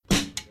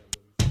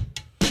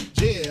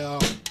Yeah.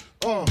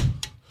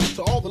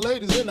 To all the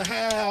ladies in the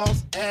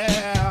house.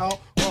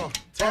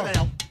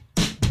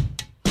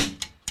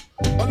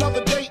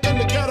 Another day in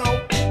the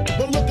ghetto.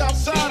 But look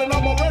outside and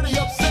I'm already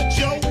upset,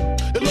 yo.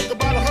 It look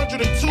about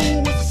 102. It's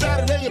a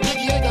Saturday and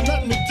Biggie ain't got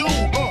nothing to do.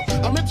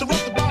 I'm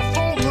interrupted by a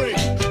phone ring.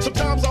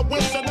 Sometimes I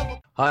wish I never.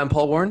 Hi, I'm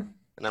Paul Warren.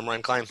 And I'm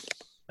Ryan Klein.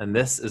 And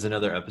this is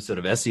another episode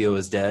of SEO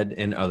is Dead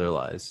and Other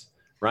Lies.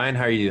 Ryan,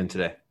 how are you doing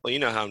today? Well, you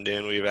know how I'm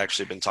doing. We've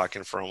actually been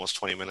talking for almost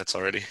 20 minutes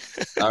already.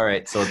 All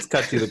right, so let's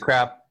cut through the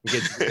crap and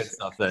get to the good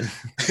stuff then.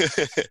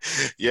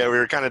 Yeah, we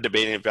were kind of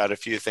debating about a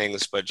few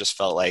things, but just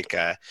felt like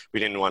we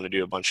didn't want to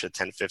do a bunch of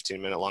 10,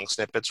 15-minute long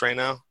snippets right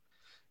now.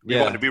 We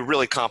wanted to be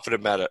really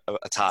confident about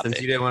a topic.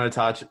 Since you didn't want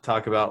to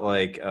talk about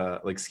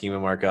like schema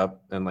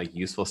markup and like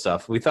useful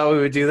stuff, we thought we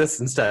would do this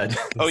instead.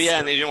 Oh yeah,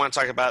 and you didn't want to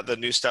talk about the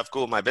new stuff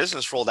Google My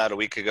Business rolled out a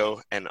week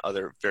ago and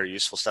other very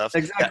useful stuff.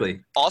 Exactly.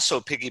 That also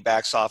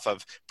piggybacks off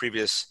of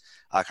previous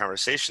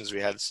conversations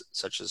we had,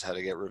 such as how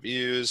to get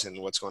reviews and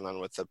what's going on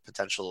with the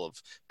potential of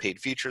paid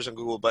features on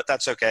Google. But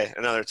that's okay.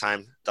 Another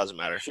time, doesn't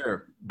matter.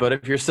 Sure. But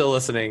if you're still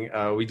listening,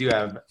 we do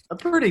have a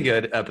pretty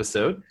good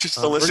episode. Just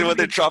to listen when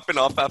they're dropping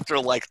off after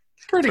like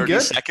pretty 30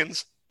 good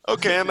seconds.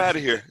 Okay, I'm out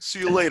of here. See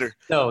you later.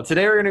 So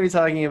today we're going to be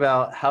talking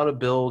about how to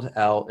build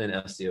out an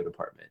SEO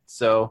department.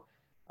 So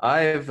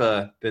I've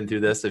been through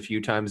this a few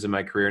times in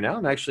my career now.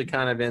 I'm actually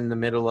kind of in the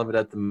middle of it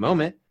at the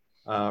moment.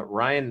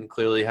 Ryan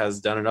clearly has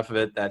done enough of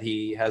it that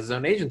he has his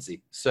own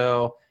agency.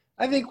 So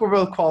I think we're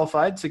both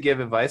qualified to give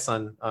advice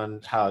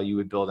on how you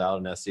would build out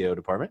an SEO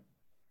department.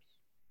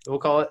 We'll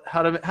call it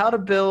how to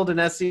build an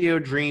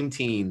SEO dream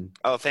team.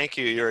 Oh, thank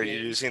you. You're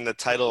using the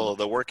title,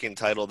 the working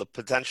title, the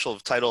potential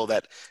title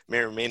that may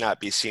or may not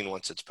be seen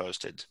once it's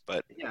posted.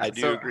 But yeah, I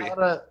do agree.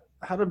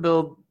 How to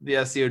build the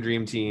SEO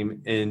dream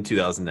team in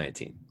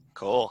 2019.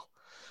 Cool.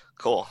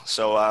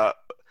 So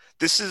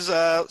this is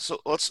so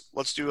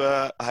let's do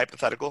a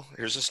hypothetical.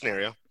 Here's a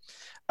scenario.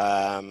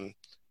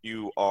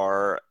 You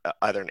are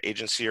either an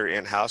agency or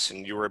in-house,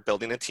 and you are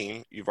building a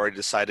team. You've already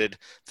decided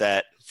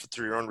that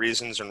through your own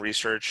reasons and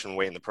research and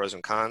weighing the pros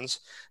and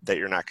cons that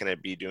you're not going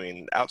to be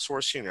doing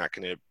outsourcing, you're not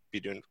going to be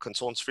doing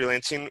consultants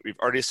freelancing. We've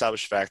already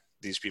established the fact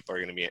these people are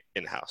going to be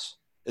in-house.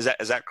 Is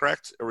that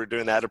correct? Are we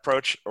doing that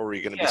approach, or are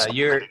we going to be?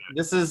 Yeah,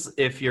 this is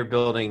if you're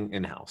building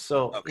in-house.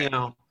 So okay.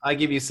 I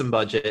give you some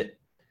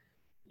budget.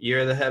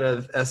 You're the head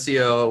of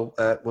SEO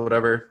at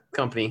whatever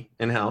company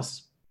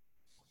in-house.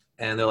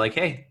 And they're like,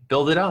 hey,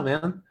 build it out,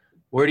 man.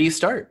 Where do you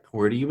start?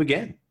 Where do you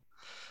begin?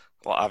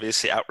 Well,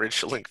 obviously,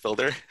 Outreach Link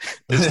Builder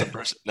is the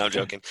first. No, I'm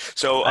joking.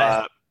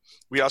 So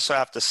we also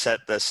have to set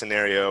the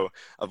scenario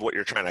of what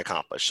you're trying to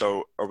accomplish.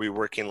 So are we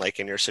working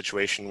like in your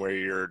situation where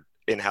you're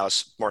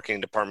in-house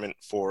marketing department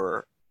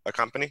for a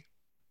company?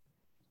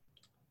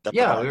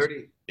 We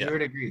already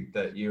agreed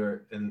that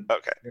you're in.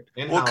 Okay.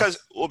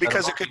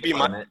 Because it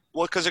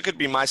could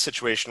be my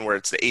situation where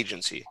it's the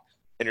agency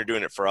and you're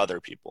doing it for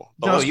other people.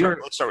 But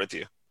let's start with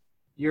you.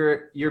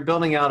 You're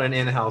building out an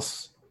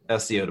in-house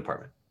SEO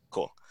department.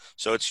 Cool.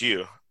 So it's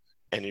you,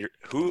 and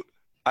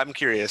I'm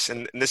curious,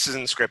 and this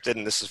isn't scripted,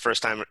 and this is the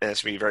first time, and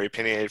it's going to be very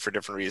opinionated for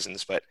different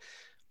reasons. But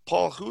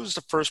Paul, who's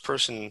the first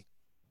person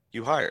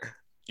you hire?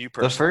 You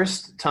personally. The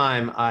first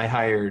time I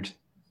hired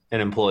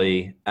an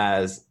employee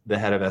as the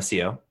head of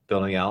SEO,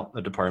 building out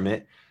a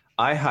department,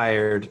 I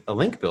hired a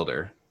link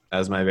builder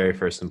as my very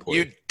first employee.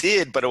 You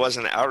did, but it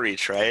wasn't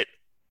Outreach, right?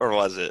 Or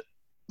was it?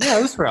 Yeah,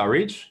 it was for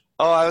Outreach.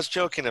 Oh, I was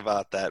joking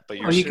about that, but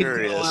you're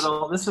serious.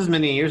 This was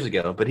many years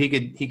ago, but he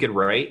could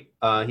write.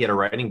 He had a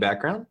writing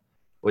background,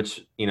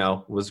 which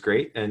was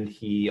great, and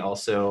he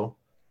also,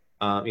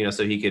 so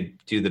he could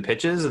do the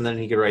pitches, and then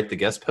he could write the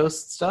guest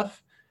post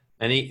stuff,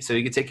 and he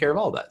could take care of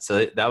all that.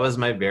 So that was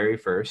my very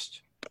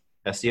first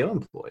SEO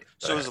employee.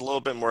 So it was a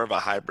little bit more of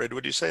a hybrid,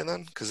 would you say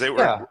then? Because they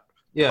were,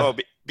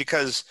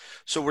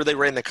 so were they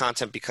writing the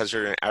content because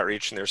they're in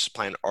Outreach and they're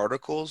supplying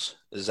articles?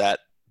 Is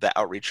that the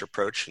Outreach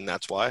approach, and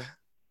that's why?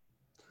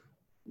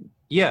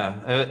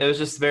 Yeah, it was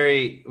just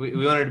we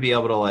wanted to be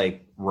able to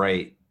like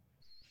write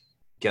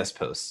guest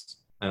posts,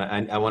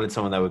 and I wanted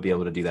someone that would be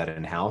able to do that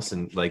in-house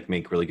and like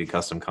make really good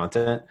custom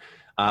content.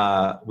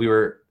 We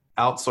were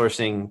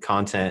outsourcing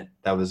content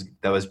that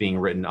was being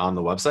written on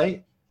the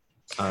website,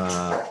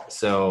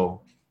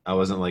 so I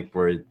wasn't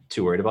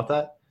too worried about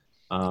that.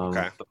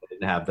 Okay. But I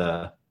didn't have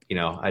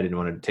I didn't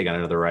want to take on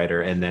another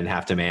writer and then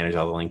have to manage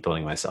all the link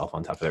building myself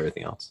on top of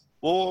everything else.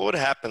 Well, what would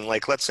happen?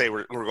 Like, let's say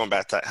we're going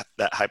back to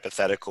that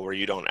hypothetical where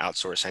you don't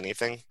outsource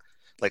anything.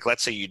 Like,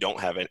 let's say you don't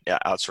have an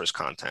outsource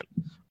content,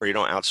 or you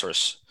don't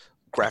outsource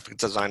graphic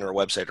design or a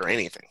website or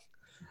anything.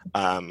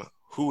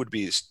 Who would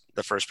be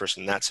the first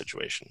person in that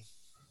situation?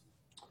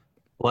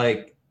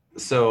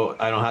 So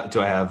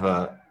do I have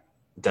a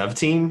dev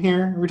team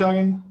here? Are we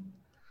talking?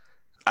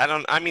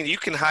 You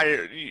can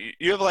hire,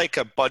 you have like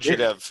a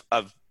budget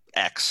of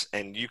X,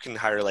 and you can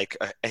hire like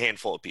a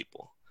handful of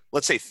people.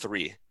 Let's say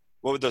 3.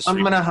 What would those?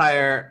 I'm gonna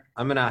hire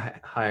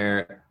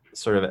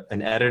sort of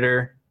an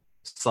editor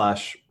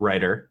 /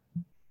 writer,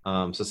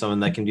 so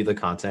someone that can do the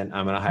content.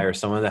 I'm gonna hire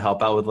someone to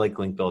help out with like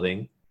link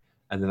building,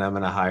 and then I'm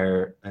going to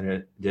hire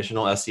an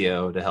additional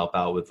SEO to help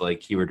out with like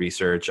keyword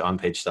research,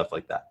 on-page stuff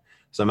like that.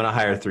 So I'm going to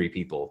hire 3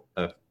 people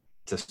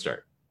to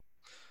start.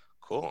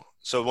 Cool.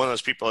 So one of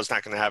those people is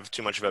not going to have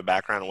too much of a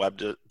background in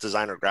web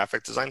design or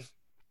graphic design?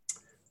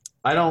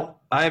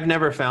 I've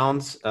never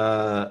found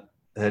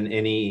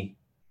any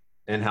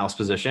in-house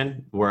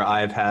position where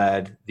I've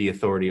had the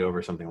authority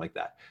over something like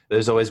that.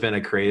 There's always been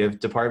a creative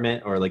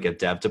department or like a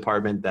dev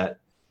department that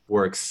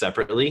works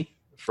separately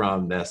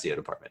from the SEO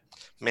department.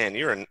 Man,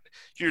 you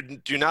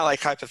do not like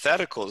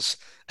hypotheticals.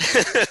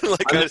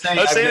 Like I'm I was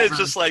saying, it's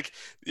just like,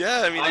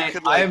 yeah, I mean, you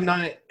could like. I have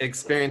not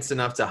experienced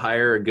enough to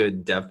hire a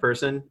good dev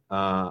person.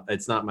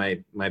 It's not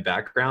my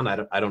background.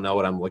 I don't know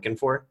what I'm looking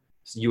for.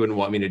 So you wouldn't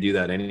want me to do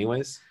that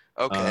anyways.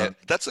 Okay,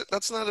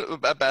 that's not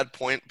a bad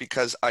point,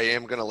 because I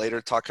am going to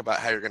later talk about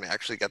how you're going to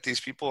actually get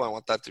these people. I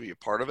want that to be a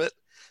part of it.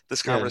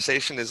 This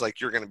conversation is like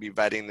you're going to be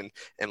vetting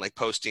and like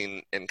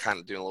posting and kind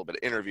of doing a little bit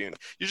of interviewing.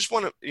 You just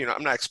want to,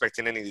 I'm not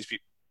expecting any of these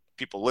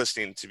people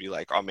listening to be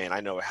like, oh man,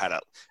 I know how to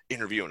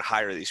interview and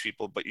hire these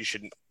people, but you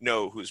should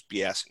know who's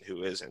BS and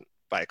who isn't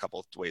by a couple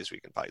of ways. We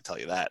can probably tell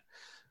you that,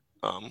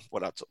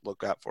 what to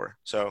look out for.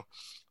 So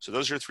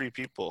those are 3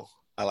 people.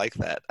 I like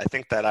that. I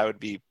think that I would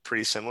be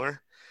pretty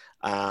similar.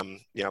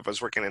 If I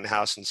was working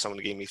in-house and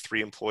someone gave me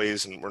 3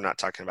 employees, and we're not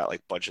talking about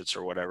like budgets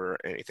or whatever,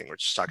 anything, we're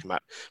just talking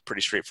about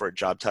pretty straightforward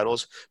job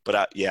titles.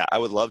 But I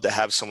would love to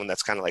have someone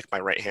that's kind of like my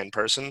right-hand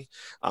person,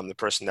 the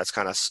person that's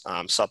kind of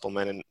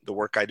supplementing the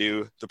work I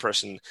do, the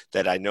person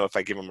that I know if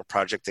I give them a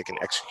project, they can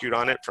execute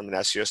on it from an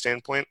SEO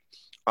standpoint.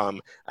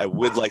 I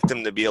would like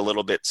them to be a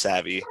little bit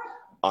savvy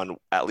on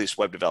at least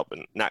web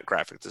development, not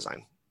graphic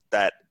design.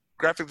 That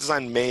graphic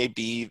design may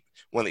be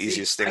one of the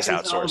easiest things to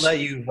outsource. That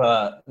you've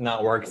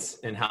not worked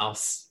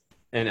in-house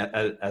as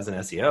an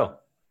SEO.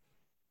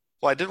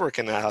 Well, I did work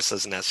in-house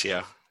as an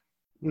SEO.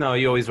 No,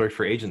 you always worked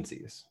for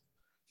agencies.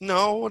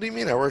 No, what do you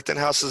mean? I worked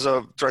in-house as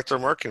a director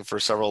of marketing for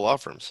several law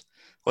firms.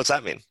 What's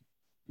that mean?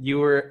 You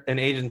were an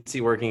agency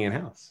working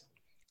in-house.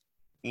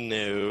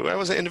 No, I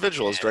was an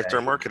individual as director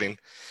of marketing.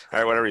 All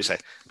right, whatever you say.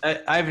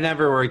 I've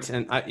never worked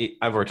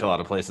I've worked a lot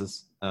of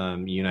places.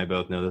 You and I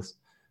both know this.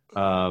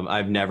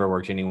 I've never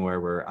worked anywhere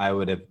where I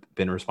would have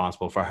been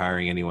responsible for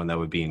hiring anyone that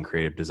would be in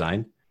creative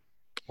design.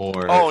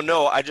 Oh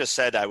no, I just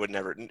said it would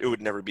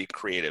never be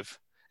creative.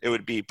 It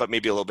would be, but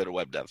maybe a little bit of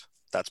web dev.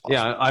 That's possible.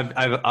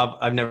 Yeah,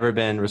 I've never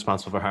been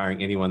responsible for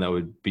hiring anyone that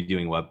would be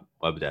doing web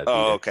dev.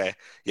 Oh, either. okay.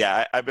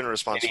 Yeah, I've been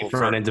responsible for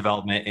front end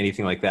development,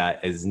 anything like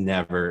that has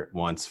never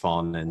once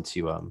fallen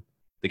into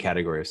the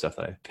category of stuff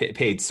that I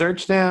paid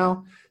search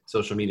now,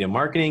 social media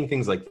marketing,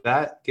 things like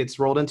that gets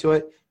rolled into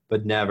it,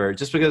 but never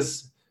just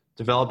because.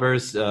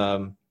 Developers,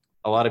 a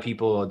lot of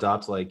people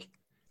adopt like,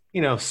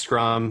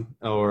 Scrum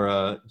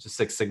or just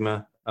Six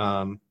Sigma.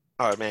 Oh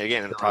man,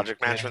 again, in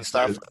project management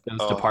stuff.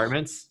 Those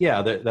departments,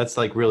 that's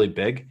like really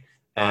big,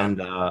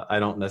 and I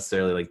don't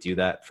necessarily like do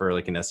that for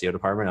like an SEO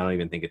department. I don't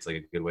even think it's like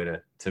a good way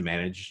to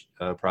manage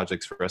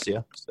projects for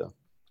SEO. So.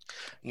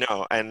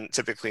 No, and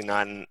typically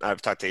not.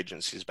 I've talked to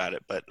agencies about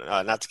it, but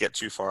not to get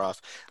too far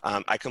off.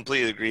 I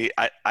completely agree.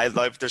 I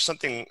love. There's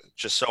something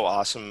just so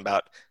awesome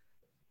about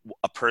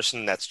a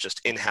person that's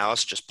just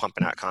in-house, just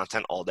pumping out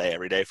content all day,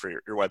 every day for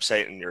your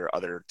website and your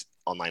other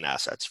online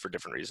assets for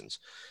different reasons.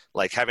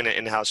 Like having an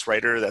in-house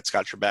writer that's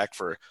got your back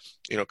for,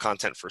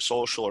 content for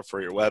social or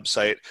for your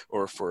website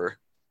or for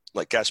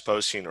like guest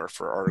posting or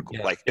for article.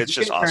 Yeah. Like it's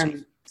just awesome.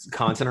 Turn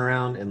content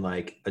around in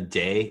like a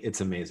day.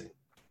 It's amazing.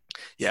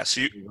 Yeah.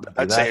 So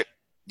I'd say,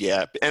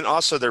 yeah. And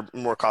also they're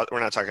more,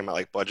 we're not talking about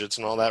like budgets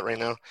and all that right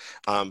now.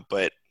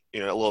 But a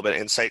little bit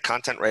of insight.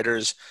 Content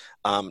writers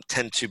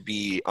tend to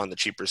be on the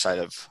cheaper side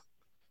of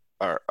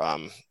our,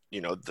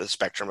 the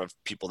spectrum of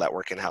people that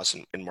work in-house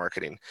in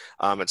marketing.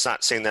 It's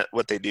not saying that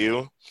what they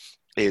do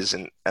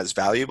isn't as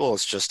valuable.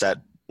 It's just that,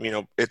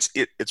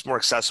 it's more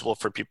accessible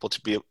for people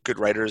to be good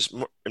writers,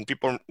 and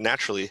people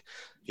naturally,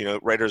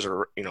 writers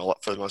are,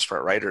 for the most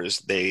part, writers,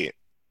 they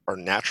are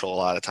natural a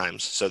lot of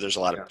times. So there's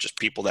a lot of just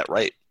people that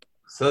write.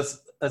 So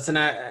that's an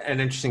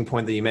interesting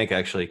point that you make,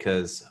 actually,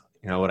 because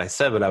what I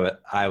said,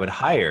 what I would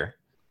hire,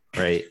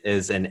 right,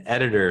 is an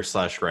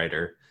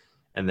editor/writer,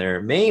 and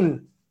their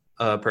main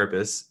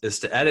purpose is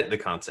to edit the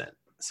content.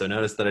 So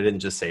notice that I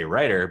didn't just say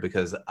writer,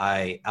 because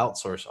I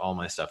outsource all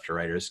my stuff to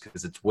writers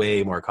because it's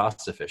way more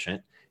cost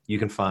efficient. You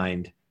can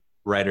find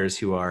writers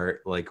who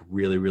are like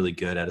really, really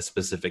good at a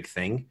specific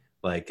thing,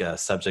 like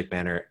subject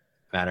matter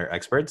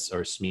experts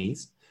or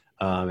SMEs,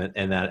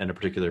 and that in a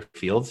particular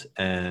field.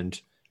 And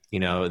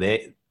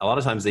they a lot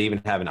of times they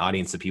even have an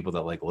audience of people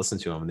that like listen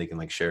to them, and they can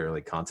like share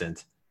like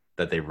content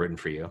that they've written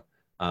for you.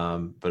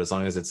 But as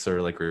long as it's sort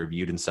of like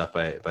reviewed and stuff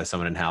by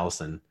someone in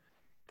house, and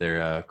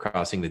they're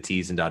crossing the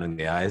T's and dotting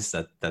the I's,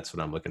 that's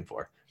what I'm looking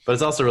for. But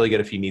it's also really good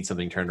if you need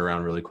something turned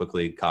around really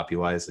quickly, copy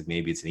wise. Like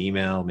maybe it's an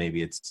email,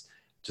 maybe it's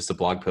just a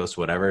blog post,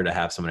 whatever. To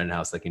have someone in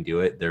house that can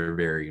do it, they're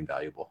very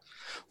invaluable.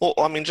 Well,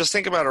 I mean, just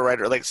think about a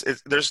writer. Like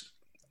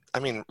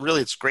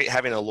really, it's great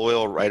having a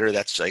loyal writer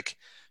that's like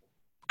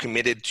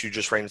committed to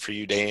just writing for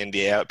you day in,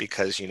 day out,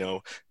 because,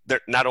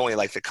 they're not only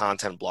like the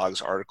content,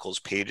 blogs, articles,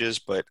 pages,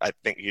 but I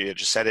think you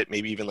just said it,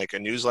 maybe even like a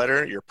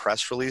newsletter, your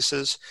press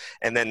releases.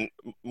 And then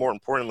more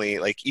importantly,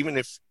 like even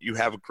if you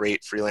have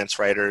great freelance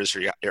writers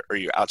or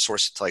you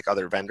outsource it to like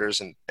other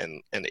vendors and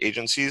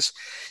agencies,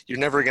 you're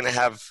never going to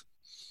have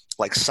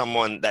like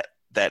someone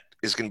that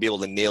is going to be able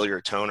to nail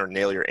your tone or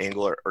nail your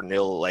angle or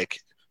nail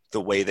like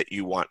the way that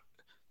you want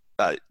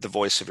the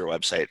voice of your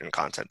website and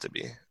content to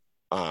be.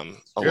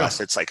 Unless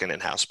it's like an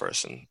in-house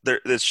person.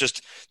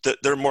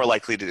 They're more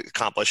likely to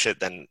accomplish it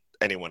than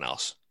anyone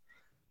else.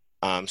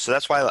 So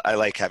that's why I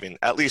like having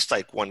at least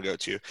like one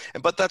go-to.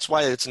 But that's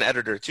why it's an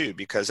editor too,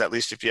 because at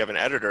least if you have an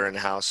editor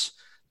in-house,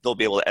 they'll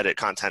be able to edit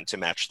content to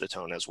match the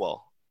tone as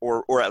well,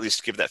 or at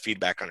least give that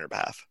feedback on your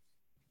behalf.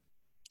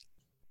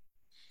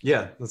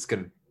 Yeah, that's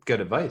good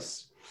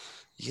advice.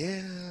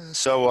 Yeah.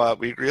 So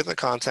we agree on the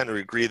content.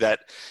 We agree that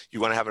you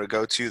want to have a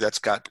go-to that's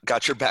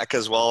got your back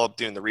as well,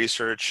 doing the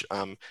research,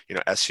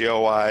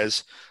 SEO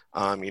wise.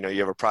 You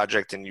have a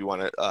project and you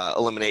want to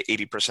eliminate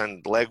 80%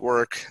 of the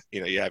legwork.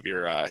 You have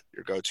your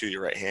go-to,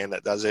 your right hand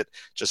that does it,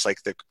 just like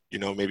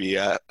maybe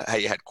how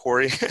you had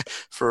Corey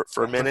for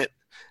a minute.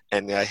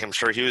 And I'm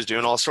sure he was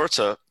doing all sorts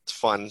of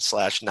fun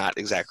 / not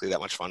exactly that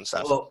much fun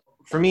stuff. Well,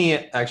 for me,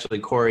 actually,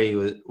 Corey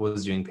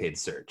was doing paid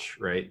search,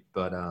 right?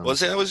 But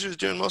was he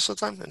doing most of the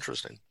time?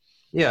 Interesting.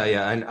 Yeah,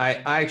 and I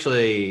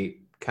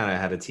actually kind of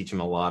had to teach him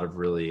a lot of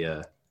really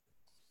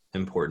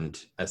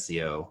important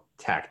SEO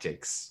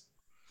tactics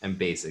and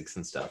basics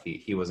and stuff.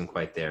 He wasn't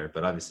quite there,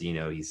 but obviously,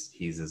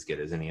 he's as good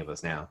as any of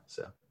us now.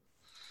 So,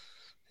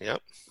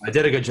 yep, I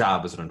did a good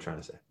job, is what I'm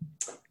trying to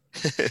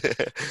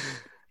say.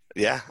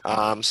 Yeah.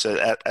 So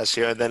at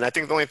SEO, then I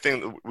think the only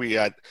thing we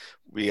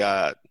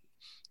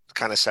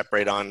kind of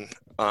separate on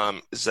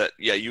is that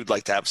you'd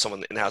like to have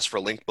someone in-house for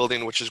link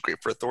building, which is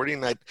great for authority,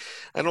 and I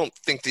don't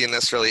think they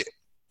necessarily,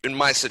 in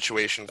my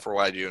situation, for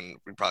what I do, and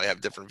we probably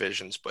have different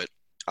visions, but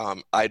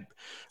I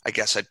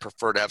guess I'd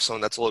prefer to have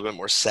someone that's a little bit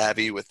more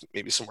savvy with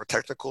maybe some more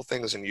technical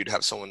things, and you'd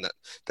have someone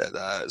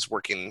that is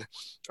working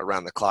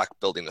around the clock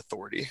building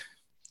authority.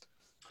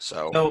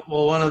 So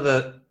well, one of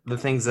the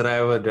things that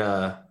I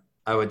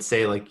would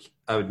say, like,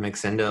 I would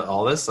mix into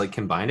all this, like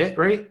combine it,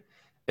 right,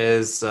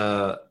 is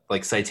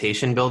like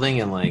citation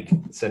building and like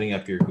setting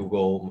up your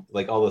Google,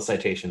 like all the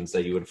citations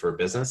that you would for a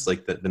business,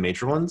 like the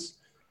major ones.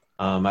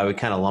 I would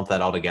kind of lump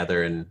that all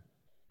together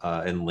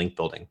in link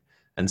building.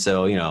 And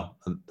so,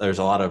 there's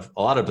a lot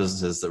of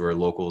businesses that were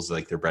locals,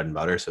 like their bread and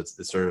butter. So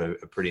it's sort of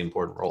a pretty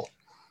important role.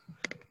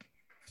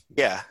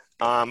 Yeah.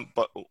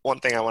 But one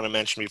thing I want to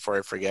mention before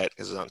I forget,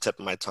 because it's on the tip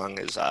of my tongue,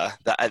 is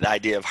the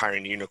idea of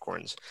hiring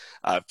unicorns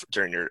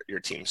during your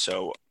team.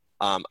 So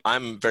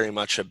I'm very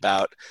much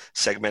about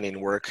segmenting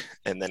work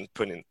and then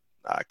putting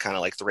kind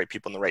of like the right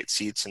people in the right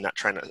seats and not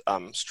trying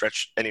to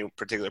stretch any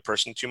particular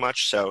person too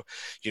much. So,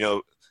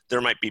 there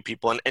might be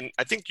people, and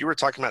I think you were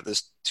talking about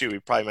this too. We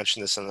probably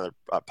mentioned this in the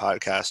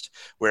podcast,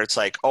 where it's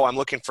like, oh, I'm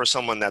looking for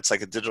someone that's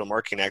like a digital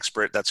marketing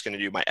expert that's going to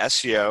do my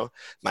SEO,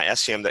 my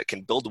SEM, that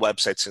can build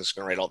websites and is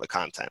going to write all the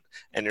content.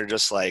 And you're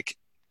just like,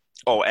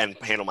 oh, and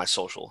handle my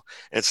social.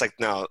 And it's like,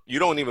 no, you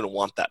don't even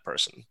want that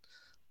person.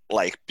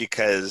 Like,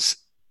 because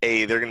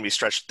A, they're going to be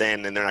stretched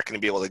thin and they're not going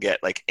to be able to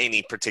get like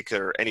any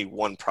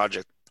one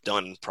project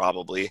done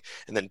probably.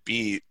 And then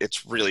B,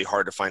 it's really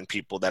hard to find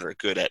people that are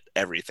good at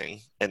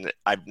everything. And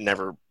I've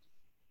never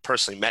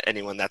personally met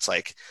anyone that's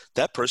like,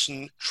 that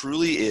person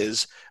truly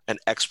is an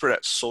expert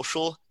at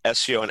social,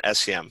 SEO, and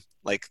SEM.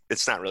 Like,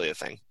 it's not really a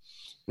thing.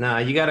 Nah,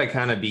 you got to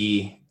kind of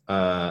be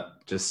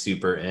just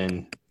super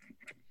in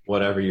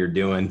whatever you're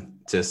doing.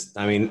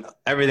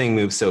 Everything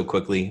moves so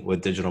quickly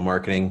with digital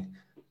marketing.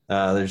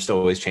 They're just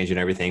always changing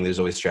everything. There's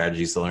always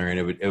strategies to learn.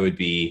 It'd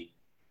be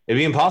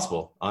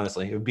impossible,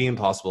 honestly. It would be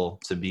impossible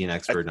to be an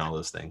expert in all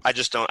those things. I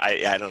just don't.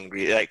 I don't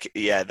agree. Like,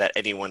 that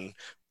anyone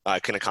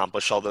can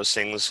accomplish all those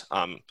things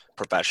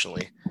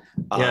professionally.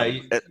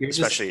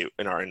 Especially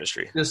in our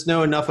industry. Just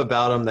know enough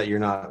about them that you're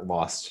not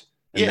lost.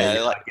 And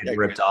get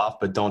ripped off,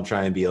 but don't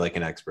try and be like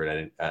an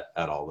expert at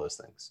all those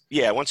things.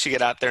 Yeah, once you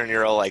get out there and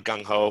you're all like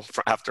gung ho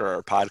after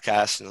our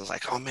podcast, and it's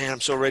like, oh man,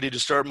 I'm so ready to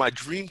start my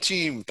dream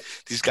team.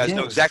 These guys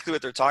know exactly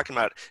what they're talking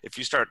about. If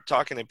you start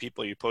talking to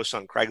people you post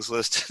on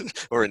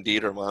Craigslist or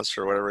Indeed or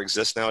Monster or whatever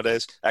exists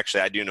nowadays,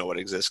 actually I do know what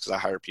exists because I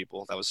hire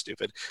people. That was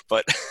stupid,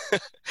 but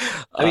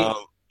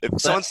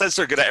if someone says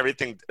they're good at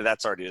everything,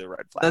 that's already the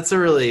red flag.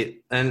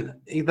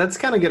 That's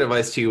kind of good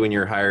advice too when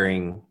you're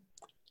hiring.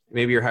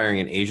 Maybe you're hiring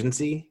an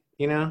agency.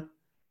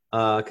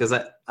 Because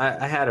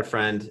I had a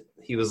friend,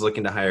 he was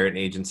looking to hire an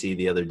agency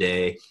the other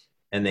day,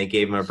 and they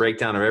gave him a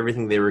breakdown of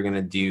everything they were going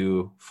to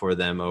do for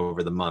them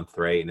over the month,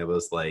 right? And it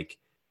was like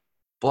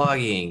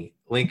blogging,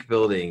 link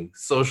building,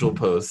 social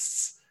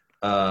posts,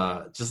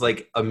 just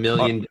like a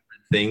million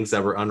different things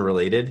that were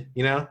unrelated,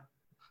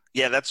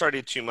 Yeah, that's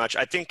already too much.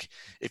 I think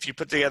if you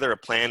put together a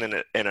plan and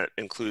it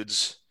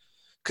includes,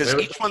 because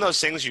each one of those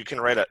things you can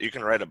write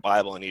a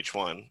Bible on each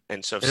one,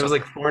 and so it was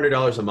like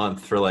 $400 a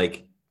month for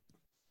like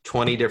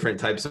 20 different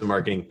types of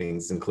marketing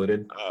things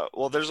included.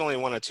 Well, there's only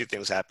one or two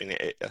things happening.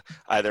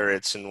 Either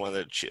it's in one of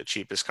the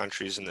cheapest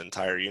countries in the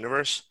entire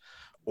universe,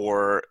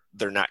 or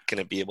they're not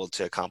going to be able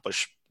to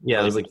accomplish Yeah, I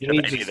really was like, you much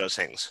of need any to of those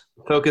things.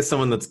 focus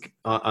someone that's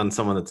on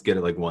someone that's good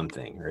at like one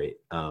thing, right?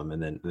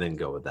 And then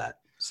go with that.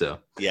 So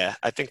Yeah,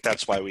 I think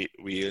that's why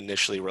we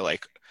initially were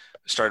like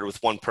started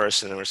with one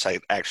person and we're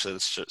like, actually,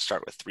 let's just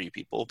start with three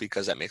people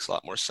because that makes a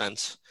lot more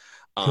sense.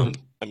 I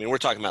mean, we're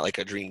talking about like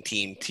a dream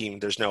team.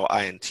 There's no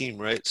I in team,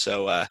 right?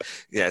 So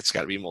yeah, it's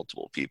got to be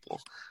multiple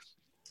people.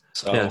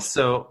 So yeah,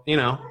 so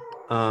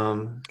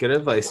good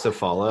advice to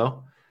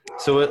follow.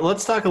 So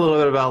let's talk a little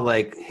bit about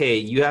like, hey,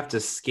 you have to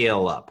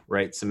scale up,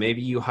 right? So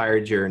maybe you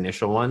hired your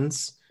initial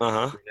ones,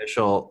 uh-huh. your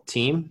initial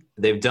team.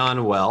 They've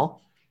done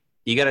well.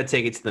 You got to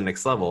take it to the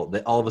next level.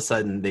 That all of a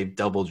sudden they've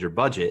doubled your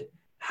budget.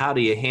 How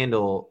do you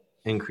handle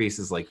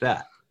increases like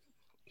that?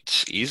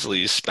 Just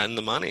easily spend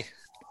the money.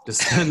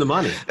 Just spend the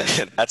money.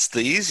 That's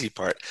the easy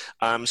part.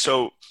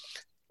 So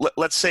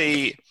let's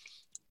say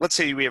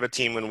we have a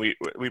team when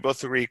we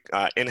both agree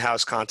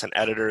in-house content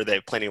editor. They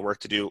have plenty of work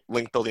to do.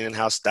 Link building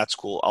in-house, that's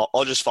cool.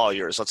 I'll just follow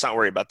yours. Let's not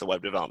worry about the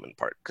web development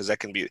part because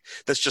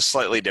that's just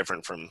slightly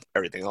different from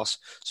everything else.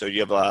 So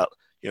you have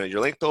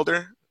your link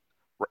builder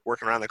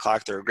working around the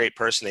clock. They're a great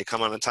person. They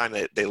come on time.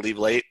 They leave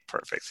late.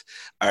 Perfect.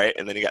 All right,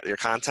 and then you got your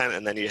content,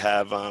 and then you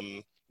have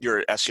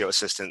your SEO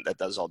assistant that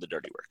does all the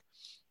dirty work.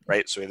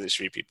 Right. So we have these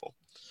three people.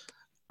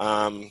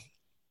 In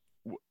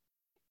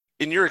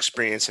your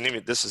experience, and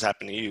even this has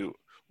happened to you,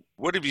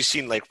 what have you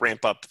seen like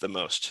ramp up the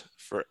most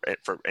for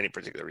any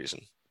particular reason?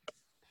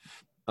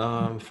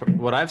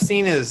 What I've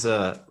seen is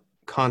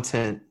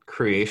content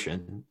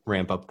creation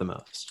ramp up the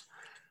most.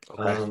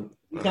 Okay.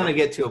 You kind of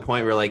get to a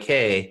point where like,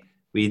 hey,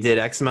 we did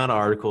X amount of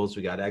articles,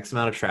 we got X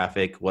amount of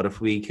traffic. What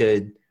if we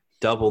could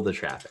double the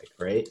traffic,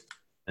 right?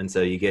 And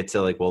so you get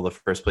to like, well, the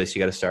first place you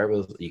got to start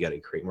with, you got to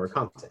create more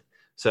content.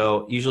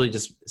 So usually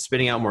just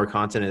spitting out more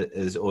content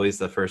is always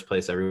the first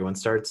place everyone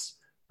starts.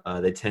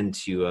 They tend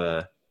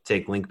to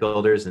take link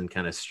builders and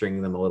kind of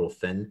string them a little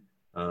thin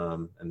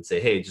and say,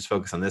 hey, just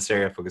focus on this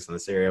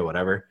area,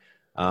 whatever.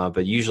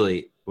 But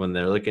usually when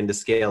they're looking to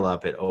scale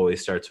up, it always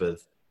starts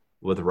with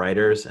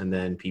writers, and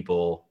then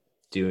people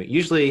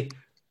usually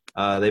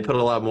they put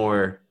a lot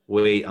more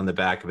weight on the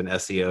back of an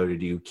SEO to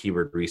do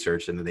keyword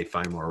research, and then they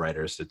find more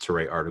writers to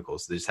write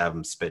articles. They just have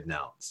them spitting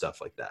out stuff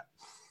like that.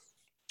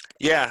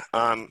 Yeah.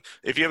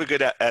 If you have a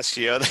good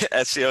SEO, the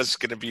SEO is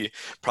going to be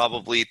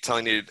probably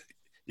telling you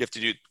you have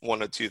to do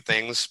one or two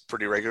things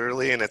pretty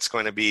regularly. And it's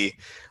going to be,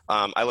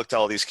 I looked at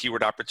all these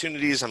keyword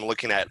opportunities. I'm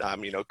looking at,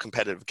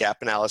 competitive gap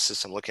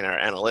analysis. I'm looking at our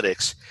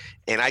analytics,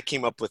 and I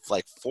came up with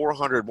like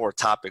 400 more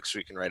topics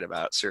we can write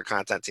about. So your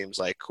content team's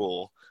like,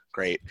 cool,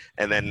 great.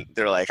 And then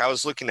they're like, I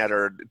was looking at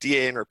our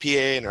DA and our PA,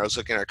 and I was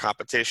looking at our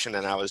competition,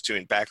 and I was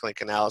doing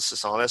backlink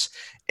analysis on this,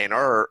 and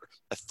our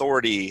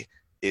authority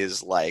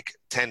is like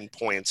 10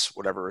 points,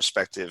 whatever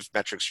respective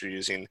metrics you're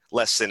using,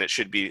 less than it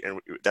should be, and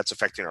that's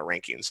affecting our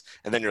rankings.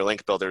 And then your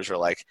link builders are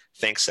like,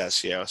 thanks,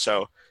 SEO.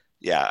 So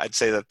yeah, I'd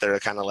say that they're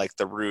kind of like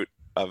the root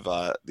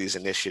of these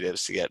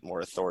initiatives to get more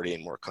authority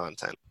and more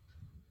content.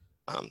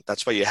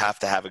 That's why you have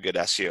to have a good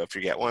SEO if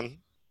you get one.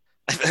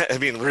 I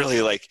mean,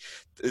 really, like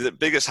the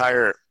biggest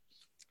hire,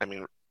 I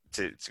mean,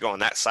 to go on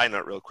that side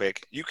note real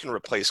quick, you can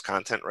replace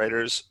content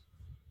writers.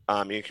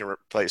 You can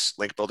replace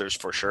link builders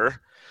for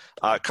sure.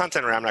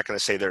 Content writer, I'm not going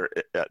to say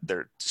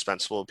they're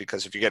dispensable,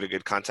 because if you get a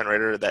good content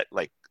writer that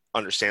like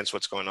understands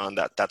what's going on,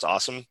 that's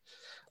awesome.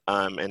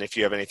 And if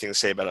you have anything to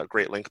say about a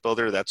great link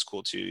builder, that's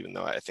cool too, even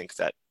though I think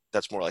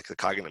that's more like the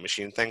cognitive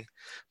machine thing.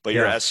 But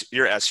your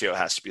SEO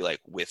has to be like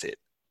with it,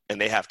 and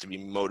they have to be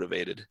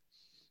motivated.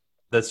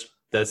 That's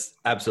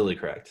absolutely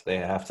correct. They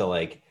have to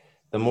like,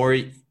 the more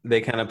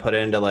they kind of put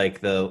into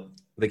like the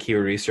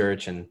keyword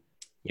research and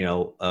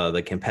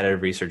the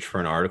competitive research for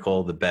an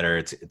article, the better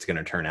it's going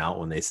to turn out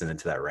when they send it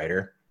to that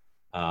writer.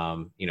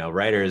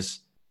 Writers,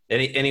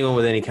 anyone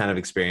with any kind of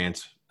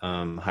experience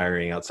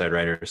hiring outside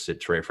writers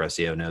to write for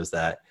SEO knows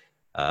that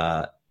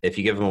if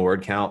you give them a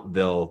word count,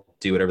 they'll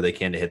do whatever they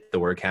can to hit the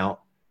word count.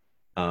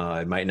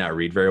 It might not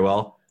read very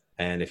well,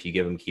 and if you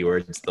give them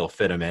keywords, they'll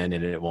fit them in,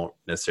 and it won't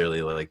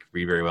necessarily like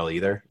read very well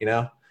either.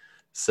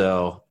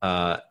 So,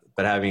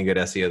 but having a good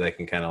SEO that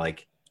can kind of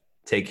like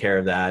take care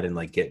of that and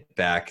like get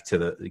back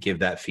to give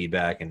that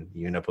feedback, and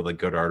you end up with a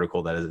good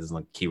article that isn't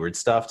like keyword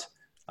stuffed.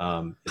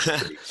 It's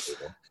pretty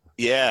cool.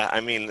 Yeah, I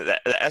mean, the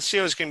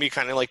SEO is going to be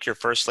kind of like your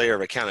first layer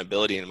of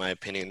accountability, in my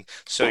opinion.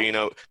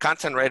 So,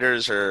 content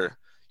writers are,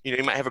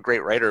 you might have a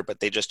great writer, but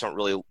they just don't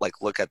really like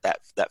look at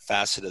that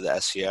facet of the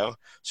SEO.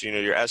 So,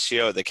 your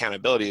SEO, the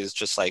accountability is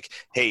just like,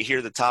 hey, here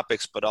are the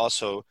topics, but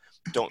also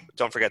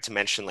don't forget to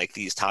mention like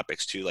these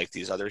topics too, like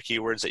these other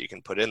keywords that you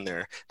can put in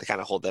there to kind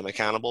of hold them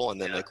accountable.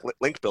 And then like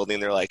link building,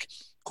 they're like,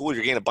 cool,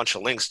 you're getting a bunch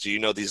of links. Do you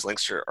know these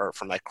links are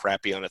from like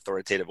crappy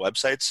unauthoritative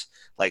websites?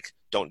 Like,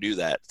 don't do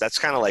that. That's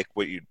kind of like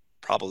what you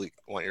probably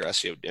want your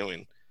SEO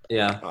doing.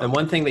 Yeah. And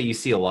one thing that you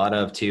see a lot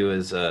of too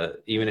is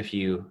even if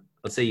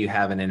let's say you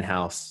have an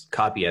in-house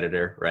copy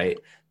editor, right?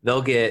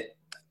 They'll get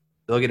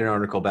get an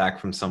article back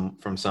from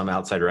some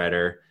outside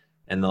writer,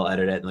 and they'll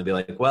edit it, and they'll be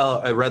like,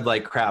 well, I read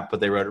like crap, but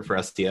they wrote it for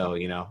SEO,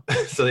 you know.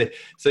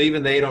 So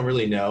even they don't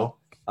really know.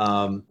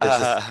 It's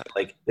just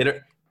like they don't,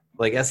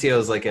 like SEO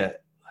is like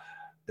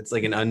it's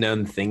like an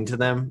unknown thing to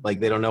them. Like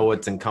they don't know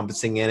what's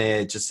encompassing in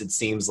it. It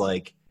seems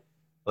like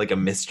a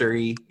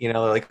mystery, you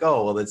know. They're like,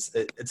 oh well, it's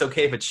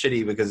okay if it's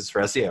shitty because it's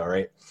for SEO,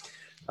 right?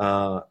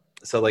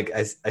 So like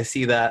I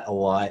see that a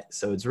lot.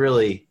 So it's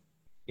really,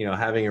 you know,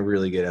 having a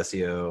really good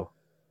SEO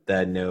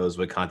that knows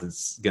what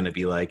content's going to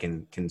be like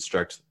and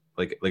construct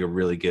like a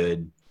really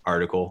good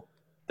article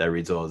that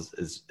reads well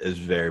is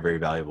very, very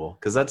valuable,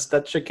 because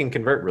that shit can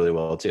convert really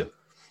well too.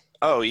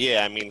 Oh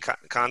yeah, I mean,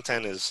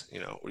 content is,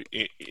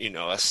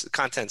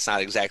 content's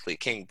not exactly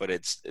king, but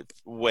it's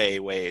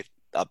way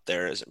up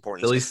there as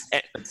important.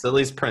 It's at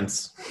least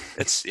Prince.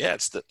 It's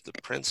the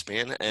Prince,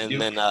 man. And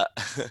then,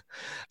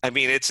 I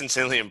mean, it's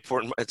insanely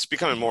important. It's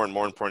becoming more and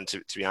more important,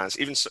 to be honest.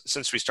 Even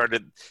since we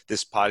started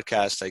this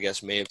podcast, I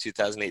guess May of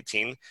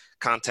 2018,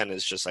 content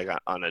is just like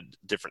on a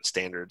different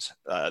standards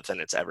than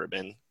it's ever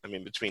been. I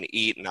mean, between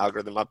EAT and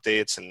algorithm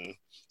updates and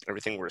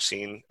everything we're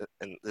seeing,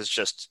 and it's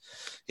just,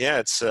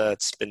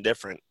 it's been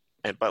different.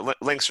 But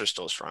links are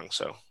still strong,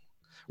 so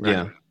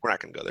we're not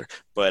going to go there.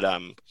 But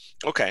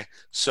okay,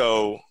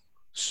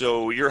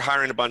 So you're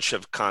hiring a bunch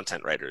of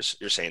content writers.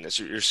 You're saying this.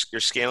 You're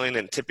scaling,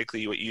 and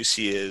typically what you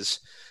see is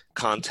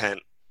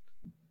content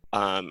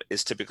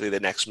is typically the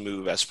next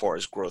move as far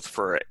as growth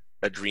for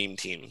a dream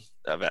team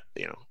of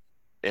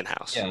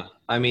in-house. Yeah,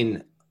 I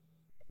mean,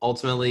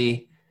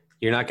 ultimately,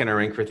 you're not going to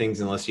rank for things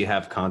unless you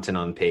have content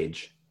on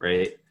page,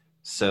 right?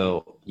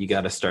 So you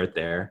got to start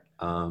there.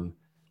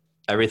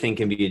 Everything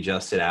can be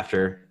adjusted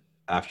after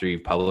you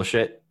publish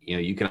it. You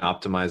know, you can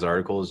optimize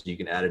articles. You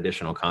can add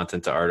additional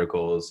content to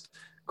articles,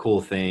 cool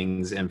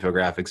things,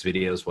 infographics,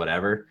 videos,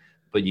 whatever,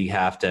 but you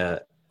have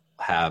to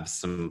have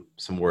some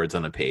words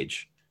on a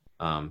page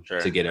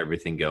to get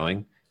everything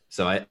going.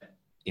 So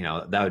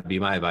that would be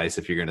my advice.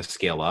 If you're going to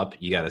scale up,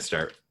 you got to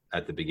start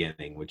at the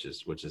beginning, which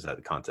is at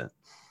the content.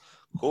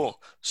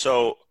 Cool.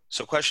 So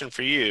question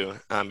for you,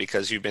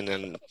 because you've been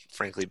in,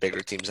 frankly,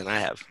 bigger teams than I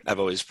have. I've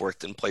always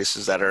worked in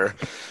places that are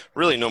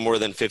really no more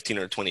than 15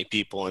 or 20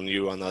 people, and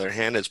you, on the other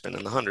hand, has been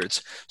in the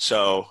hundreds,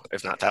 so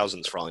if not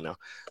thousands for all I know.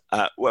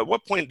 At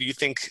what point do you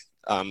think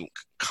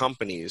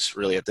companies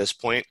really at this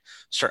point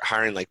start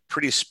hiring like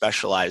pretty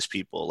specialized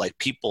people, like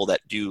people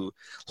that do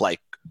like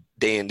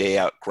day in, day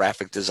out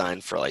graphic design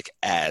for like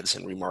ads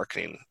and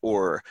remarketing,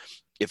 or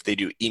if they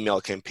do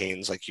email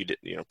campaigns like you did,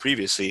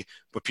 previously,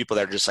 but people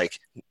that are just like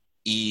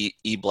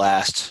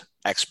e-blast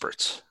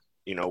experts,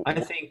 I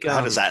think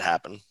how does that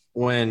happen?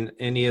 When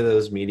any of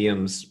those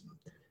mediums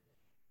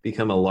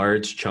become a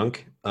large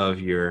chunk of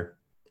your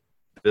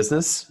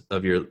business,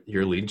 of your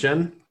lead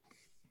gen,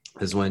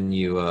 is when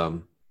you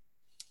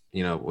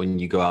when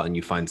you go out and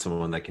you find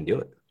someone that can do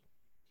it.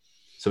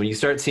 So when you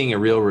start seeing a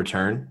real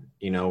return,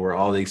 where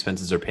all the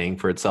expenses are paying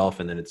for itself,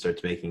 and then it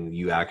starts making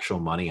you actual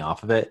money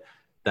off of it,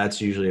 that's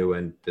usually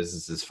when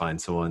businesses find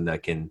someone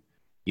that can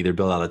either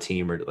build out a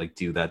team or like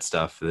do that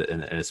stuff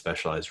in a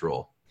specialized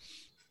role.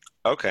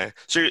 Okay.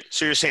 So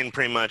you're saying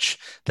pretty much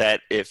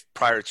that if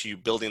prior to you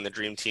building the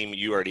dream team,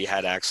 you already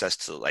had access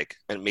to like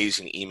an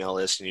amazing email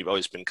list, and you've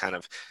always been kind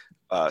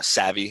of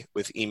savvy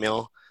with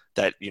email,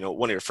 that,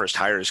 one of your first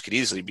hires could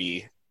easily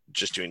be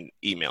just doing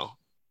email,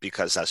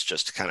 because that's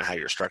just kind of how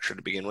you're structured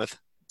to begin with?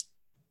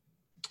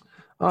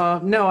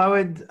 No,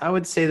 I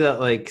would say that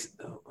like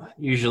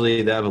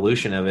usually the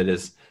evolution of it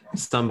is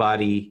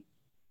somebody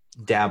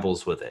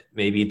dabbles with it.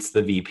 Maybe it's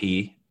the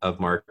VP of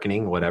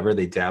marketing, whatever.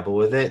 They dabble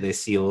with it. They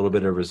see a little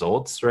bit of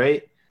results,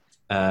 right?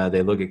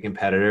 They look at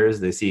competitors.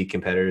 They see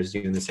competitors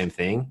doing the same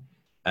thing.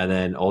 And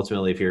then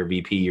ultimately, if you're a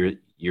VP,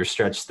 you're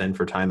stretched thin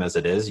for time as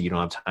it is. You don't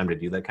have time to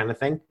do that kind of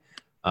thing.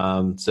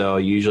 So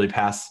you usually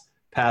pass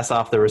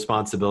off the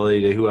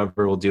responsibility to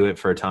whoever will do it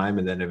for a time.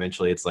 And then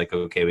eventually it's like,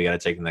 okay, we got to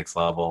take the next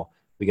level.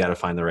 We got to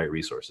find the right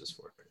resources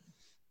for it.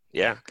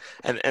 Yeah.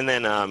 And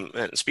then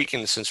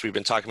speaking, since we've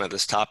been talking about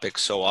this topic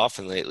so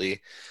often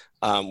lately,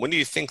 when do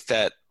you think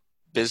that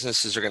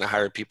businesses are going to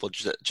hire people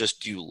that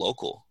just do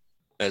local?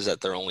 Is that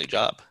their only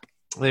job?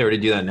 They already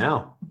do that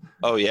now.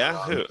 Oh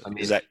yeah? Who? I mean,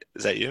 is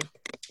that you?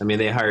 I mean,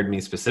 they hired me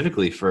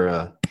specifically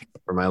for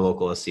my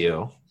local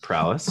SEO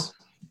prowess.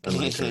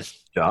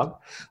 Job.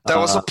 That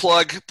was a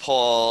plug,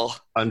 Paul.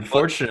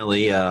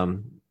 Unfortunately,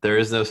 there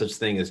is no such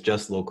thing as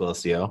just local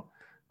SEO,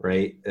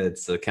 right?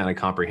 It's a kind of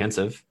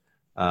comprehensive.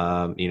 You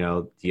got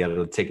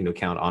to take into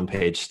account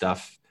on-page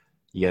stuff.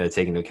 You got to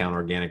take into account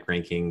organic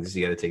rankings.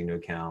 You got to take into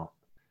account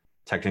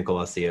technical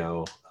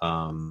SEO.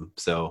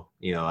 So,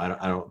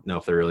 I don't know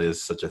if there really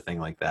is such a thing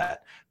like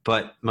that.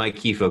 But my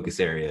key focus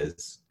area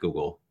is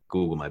Google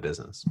My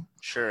Business.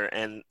 Sure.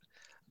 And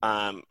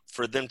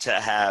for them to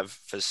have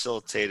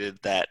facilitated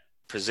that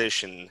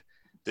position,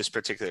 this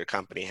particular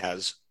company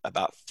has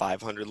about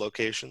 500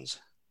 locations.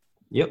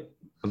 Yep.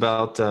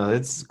 About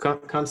it's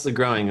constantly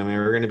growing. I mean,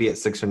 we're going to be at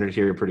 600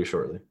 here pretty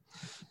shortly.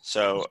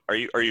 So are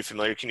you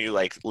familiar? Can you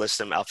like list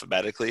them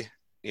alphabetically?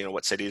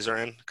 What cities are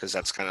in? Because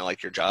that's kind of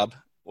like your job.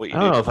 what you I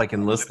don't do. know if I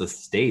can list the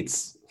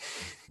states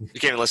You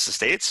can't even list the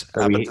states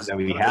that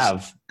we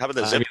have. How about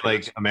the I zip mean,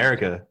 codes? like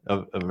America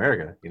of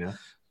America, you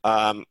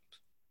know?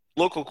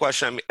 Local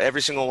question. I mean,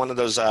 every single one of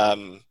those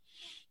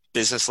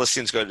business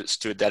listings goes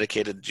to a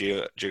dedicated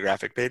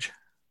geographic page.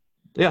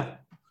 Yeah.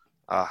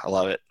 I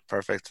love it.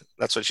 Perfect.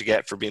 That's what you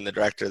get for being the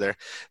director there.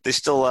 They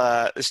still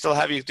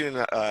have you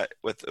doing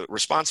with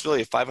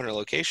responsibility of 500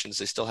 locations.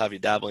 They still have you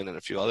dabbling in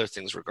a few other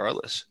things,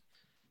 regardless.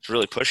 It's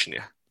really pushing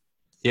you.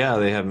 Yeah,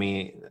 they have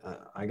me.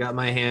 I got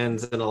my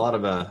hands in a lot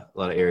of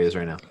areas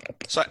right now.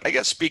 So I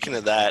guess speaking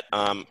of that,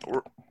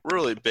 we're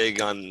really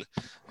big on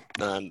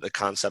the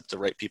concept of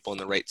right people in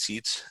the right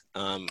seats.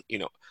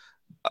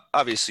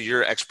 Obviously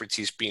your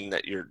expertise being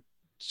that you're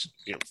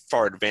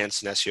far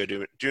advanced in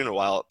SEO, doing a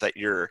while, that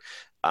your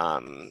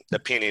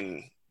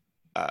opinion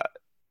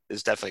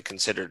is definitely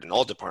considered in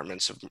all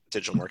departments of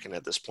digital marketing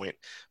at this point.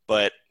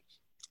 But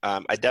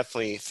I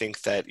definitely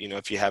think that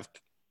if you have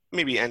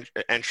maybe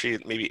entry,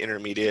 maybe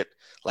intermediate,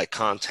 like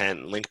content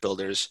and link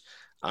builders,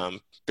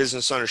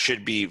 business owners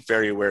should be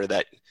very aware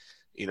that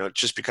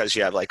just because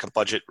you have like a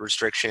budget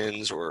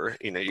restrictions or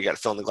you got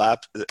to fill in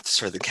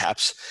the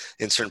gaps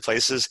in certain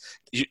places,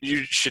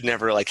 you should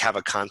never like have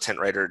a content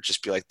writer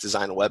just be like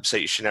design a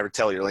website. You should never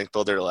tell your link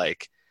builder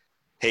like,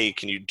 hey,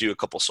 can you do a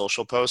couple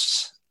social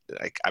posts?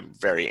 Like, I'm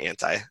very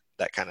anti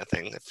that kind of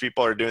thing. If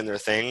people are doing their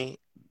thing,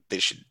 they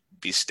should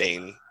be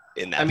staying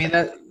in that. I mean,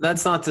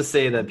 that's not to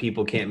say that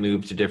people can't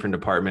move to different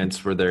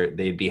departments where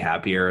they'd be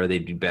happier or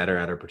they'd be better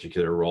at a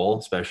particular role,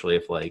 especially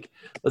if, like,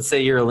 let's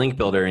say you're a link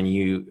builder and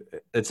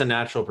it's a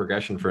natural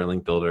progression for a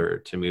link builder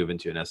to move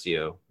into an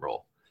SEO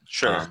role.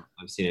 Sure.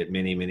 I've seen it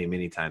many, many,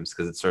 many times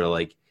because it's sort of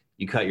like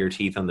you cut your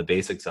teeth on the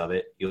basics of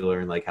it. You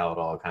learn like how it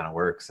all kind of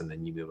works and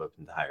then you move up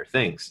into higher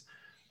things.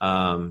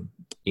 But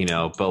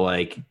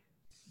like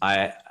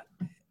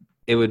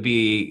it would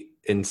be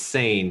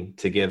insane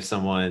to give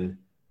someone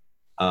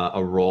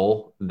a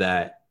role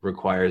that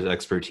requires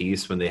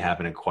expertise when they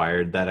haven't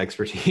acquired that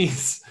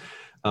expertise,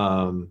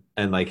 and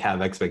like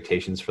have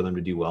expectations for them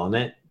to do well in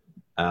it.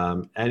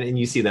 And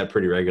you see that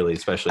pretty regularly,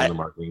 especially in the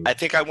marketing. I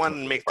think I want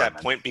to make that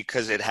point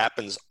because it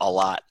happens a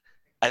lot.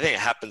 I think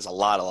it happens a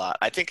lot.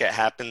 I think it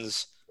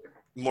happens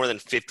more than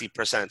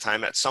 50% of the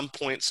time. At some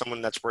point,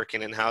 someone that's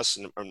working in-house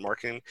and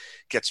marketing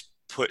gets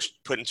put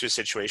into a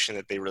situation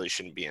that they really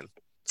shouldn't be in.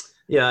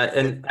 Yeah,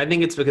 and I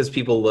think it's because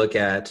people look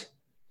at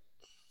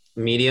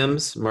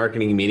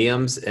marketing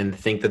mediums, and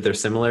think that they're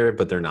similar,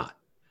 but they're not.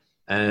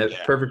 And a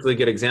perfectly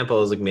good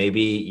example is like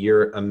maybe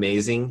you're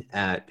amazing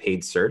at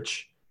paid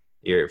search.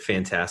 You're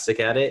fantastic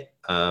at it,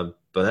 but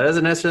that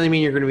doesn't necessarily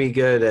mean you're going to be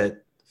good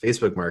at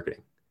Facebook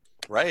marketing.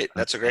 Right.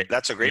 That's a great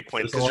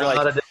point. There's a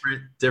lot of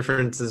different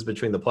differences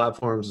between the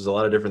platforms. There's a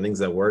lot of different things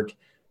that work,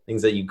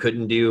 things that you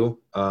couldn't do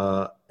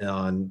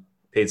on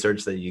paid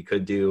search that you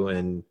could do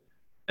in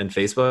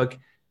Facebook.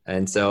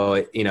 And so,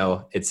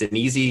 it's an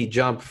easy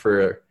jump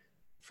for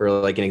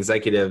like an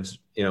executive's,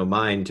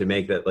 mind to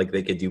make that, like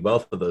they could do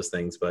both of those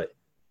things, but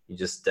you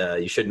just,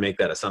 you shouldn't make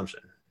that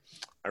assumption.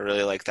 I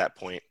really like that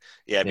point.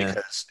 Yeah.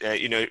 Because,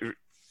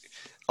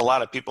 a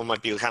lot of people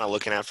might be kind of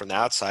looking at it from the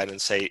outside and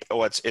say,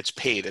 oh, it's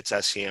paid, it's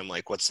SEM.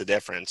 Like, what's the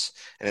difference?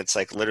 And it's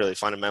like literally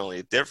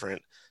fundamentally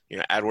different.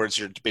 AdWords,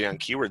 you're debating on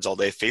keywords all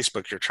day.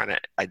 Facebook, you're trying to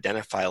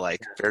identify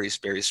like very,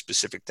 very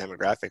specific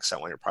demographics that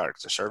want your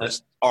product or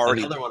service.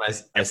 Another one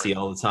I see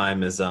all the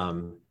time is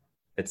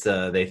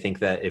they think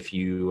that if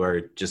you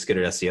are just good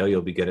at SEO,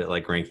 you'll be good at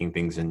like ranking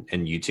things in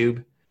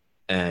YouTube.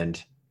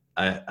 And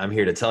I'm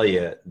here to tell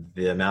you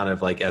the amount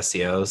of like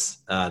SEOs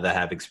that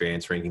have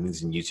experience ranking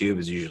things in YouTube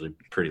is usually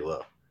pretty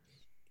low.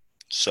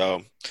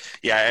 So,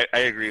 yeah,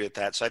 I agree with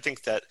that. So I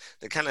think that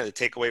the kind of the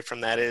takeaway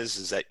from that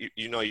is that,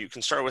 you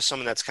can start with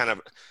someone that's kind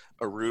of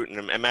a root,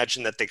 and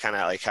imagine that they kind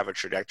of like have a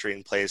trajectory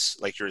in place.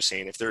 Like you were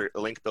saying, if they're a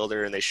link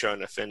builder and they show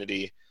an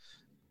affinity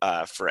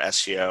for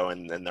SEO,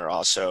 and then they're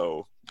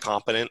also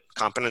competent,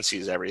 competency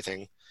is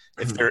everything.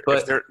 If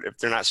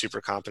they're not super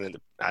competent,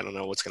 I don't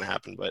know what's going to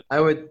happen, but I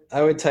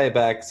would tie it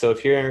back. So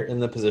if you're in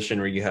the position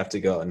where you have to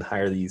go and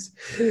hire these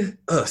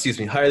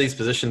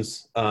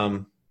positions,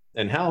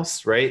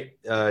 in-house, right?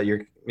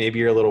 You're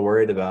a little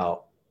worried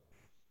about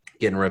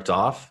getting ripped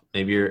off.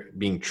 Maybe you're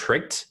being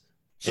tricked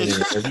in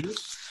an interview.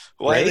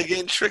 Why are they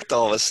getting tricked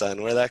all of a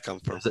sudden? Where'd that come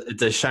from?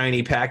 It's a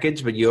shiny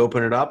package, but you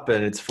open it up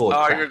and it's full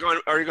of crap.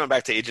 Are you going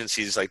back to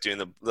agencies like doing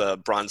the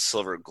bronze,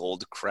 silver,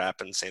 gold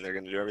crap and saying they're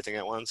going to do everything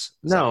at once?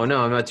 No, I'm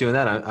not doing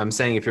that. I'm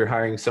saying if you're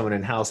hiring someone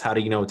in-house, how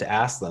do you know what to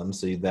ask them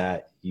so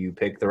that you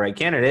pick the right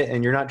candidate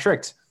and you're not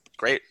tricked?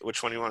 Great.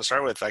 Which one do you want to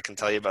start with? I can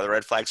tell you about the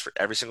red flags for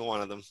every single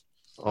one of them.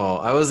 Oh,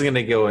 I was going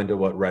to go into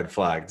what red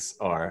flags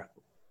are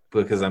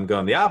because I'm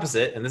going the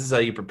opposite, and this is how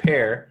you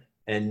prepare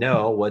and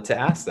know what to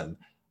ask them.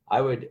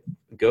 I would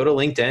go to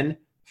LinkedIn,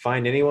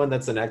 find anyone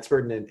that's an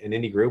expert in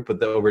any group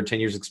with over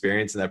 10 years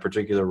experience in that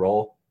particular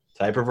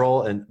type of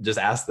role, and just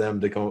ask them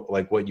to come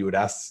like what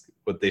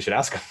they should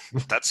ask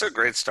them. That's a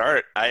great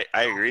start. I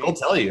agree. They'll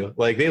tell you.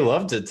 Like, they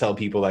love to tell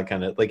people that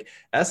kind of, like,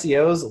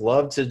 SEOs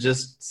love to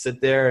just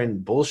sit there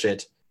and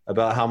bullshit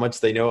about how much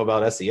they know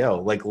about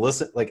SEO. Like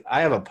listen, like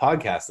I have a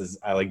podcast.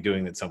 I like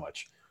doing it so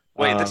much.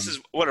 Wait,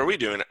 what are we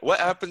doing? What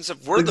happens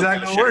if we're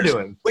exactly the what we're bullshitters?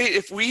 doing. Wait,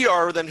 if we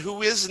are, then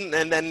who isn't?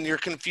 And then you're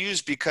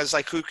confused because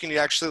like who can you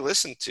actually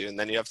listen to? And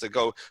then you have to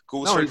go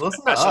Google No, search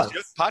listen to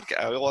us.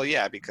 podcast. Well,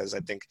 yeah, because I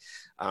think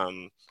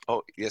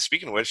oh yeah,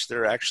 speaking of which,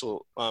 there are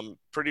actual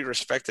pretty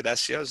respected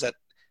SEOs that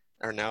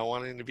are now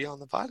wanting to be on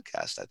the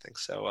podcast, I think.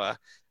 So I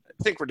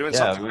think we're doing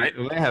something right.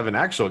 We may have an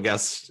actual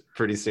guest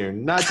pretty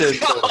soon. Not to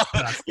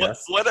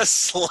what a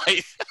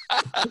slight.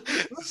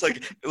 It's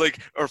like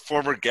our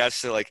former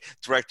guests are like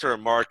director of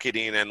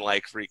marketing and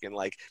like freaking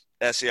like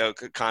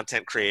SEO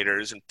content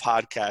creators and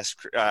podcast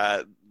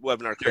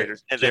webinar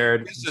creators. And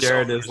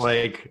Jared is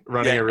like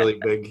running a really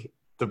big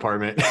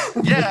department.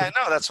 Yeah, I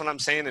know. That's what I'm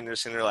saying. And you're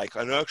sitting there like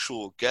an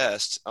actual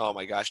guest. Oh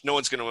my gosh. No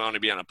one's going to want to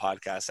be on a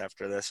podcast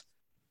after this.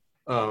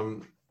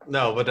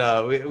 No,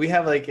 but we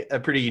have like a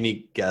pretty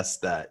unique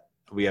guest that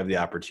we have the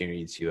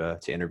opportunity to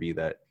interview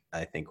that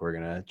I think we're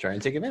gonna try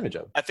and take advantage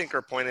of. I think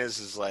our point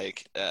is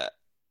like,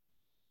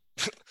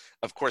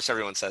 of course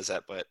everyone says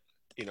that, but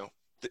you know,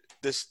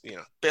 this, you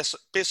know,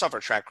 based off our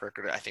track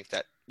record, I think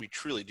that we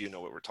truly do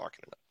know what we're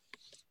talking about.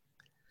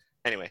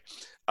 Anyway,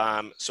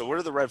 so what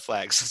are the red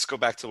flags? Let's go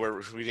back to where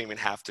we didn't even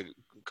have to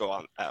go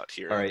on out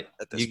here. All right,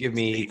 you give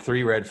me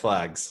 3 red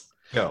flags.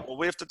 Go. Well,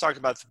 we have to talk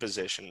about the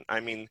position.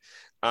 I mean,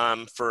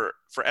 for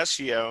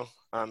SEO,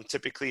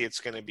 typically it's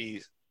going to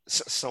be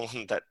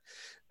someone that.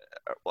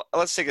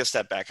 Let's take a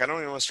step back. I don't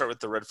even want to start with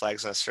the red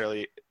flags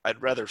necessarily.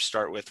 I'd rather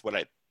start with what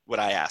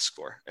I ask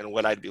for and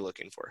what I'd be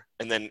looking for,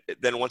 and then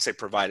once they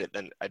provide it,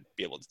 then I'd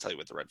be able to tell you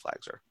what the red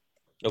flags are.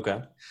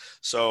 Okay.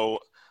 So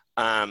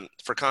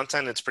for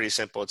content, it's pretty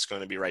simple. It's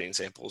going to be writing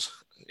samples.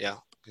 Yeah.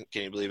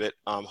 Can you believe it?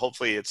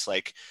 Hopefully it's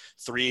like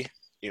 3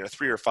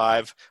 or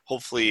 5.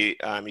 Hopefully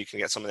you can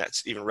get someone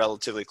that's even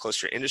relatively close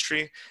to your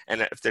industry.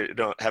 And if they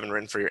haven't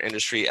written for your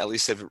industry, at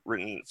least they've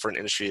written for an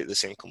industry at the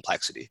same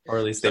complexity. Or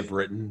at least they've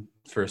written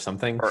for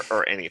something.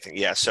 Or anything.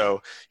 Yeah.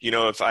 So,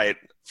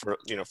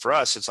 for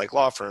us, it's like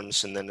law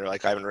firms. And then they're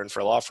like, I haven't written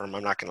for a law firm.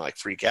 I'm not going to like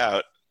freak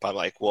out. But I'm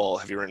like, well,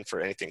 have you written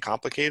for anything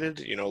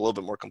complicated? A little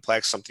bit more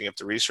complex, something you have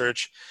to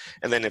research.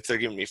 And then if they're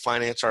giving me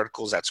finance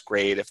articles, that's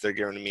great. If they're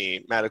giving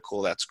me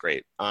medical, that's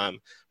great.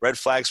 Red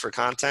flags for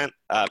content.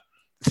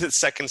 The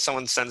second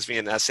someone sends me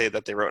an essay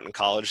that they wrote in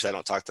college, I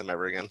don't talk to them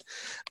ever again.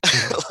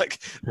 Like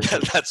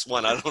that's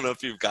one. I don't know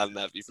if you've gotten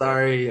that before.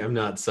 Sorry, I'm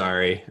not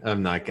sorry.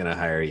 I'm not going to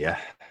hire you.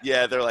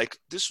 Yeah, they're like,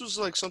 this was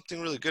like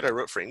something really good I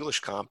wrote for English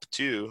Comp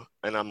too.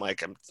 And I'm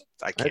like,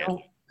 I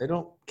can't. I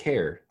don't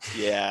care.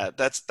 Yeah,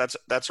 that's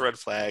a red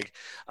flag.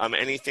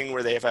 Anything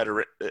where they've had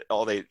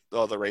all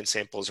the rain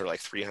samples are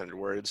like 300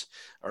 words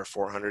or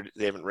 400.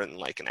 They haven't written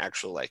like an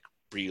actual like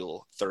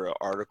real thorough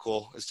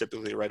article is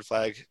typically a red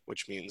flag,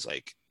 which means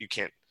like you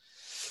can't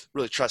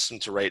really trust them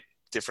to write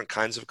different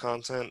kinds of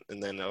content.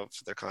 And then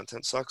if their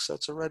content sucks,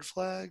 that's a red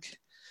flag.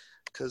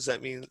 Because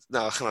that means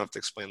no, I don't have to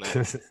explain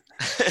that.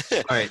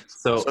 All right,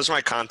 so that's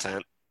my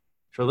content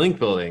for link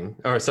building,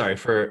 or sorry,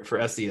 for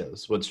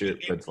SEOs. What's your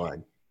red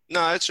flag?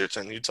 No, it's your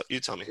turn. You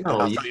tell me.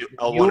 No,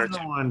 you're the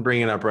one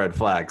bringing up red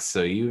flags,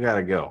 so you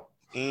gotta go.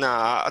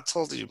 Nah, I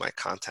told you my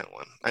content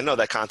one. I know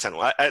that content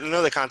one. I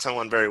know the content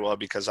one very well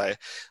because I've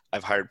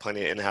hired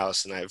plenty of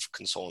in-house and I have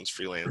consultants,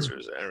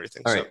 freelancers, and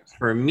everything. All right,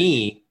 for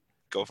me,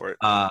 go for it.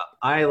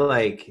 I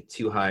like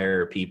to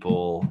hire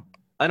people.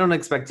 I don't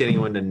expect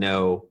anyone to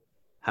know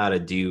how to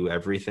do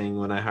everything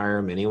when I hire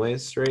them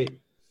anyways, right?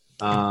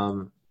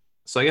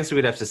 So I guess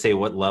we'd have to say,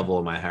 what level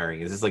am I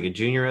hiring? Is this like a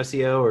junior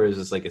SEO or is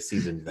this like a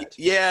seasoned vet?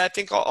 Yeah, I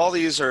think all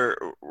these we're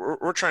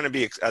trying to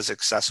be as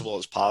accessible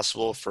as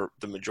possible for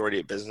the majority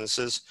of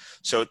businesses.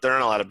 So there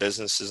aren't a lot of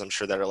businesses, I'm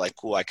sure, that are like,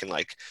 cool, I can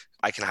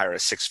hire a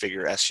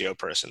 6-figure SEO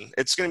person.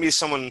 It's going to be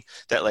someone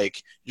that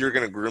like you're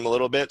going to groom a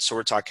little bit. So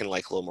we're talking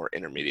like a little more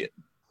intermediate.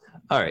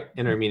 All right,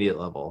 intermediate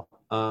level.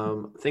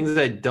 Things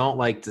that I don't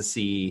like to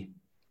see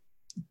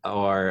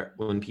are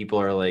when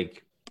people are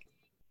like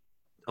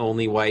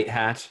only white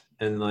hat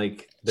and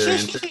like they're I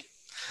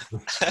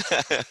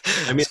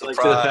mean, like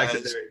to the fact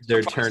that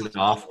they're turned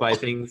off by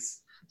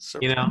things,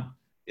 Yeah.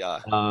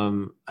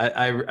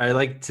 I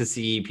like to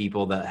see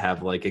people that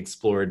have like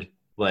explored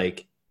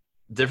like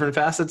different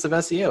facets of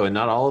SEO, and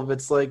not all of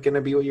it's like going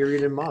to be what you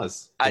read in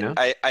Moz.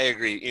 I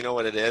agree. You know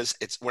what it is?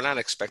 We're not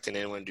expecting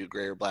anyone to do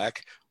gray or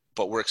black,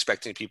 but we're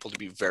expecting people to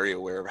be very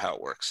aware of how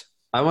it works.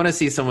 I want to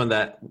see someone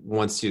that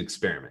wants to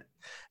experiment.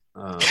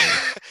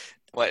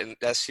 What, in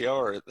SEO,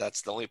 or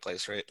that's the only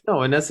place, right?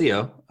 No, in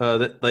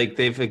SEO, like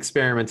they've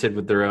experimented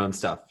with their own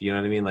stuff. You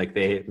know what I mean? Like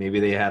maybe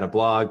they had a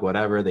blog,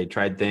 whatever. They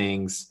tried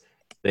things.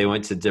 They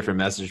went to different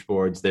message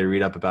boards. They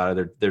read up about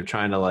it. They're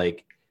trying to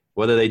like,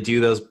 whether they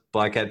do those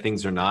black hat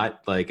things or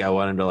not. Like I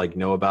want them to like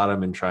know about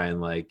them and try and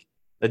like,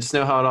 I just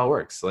know how it all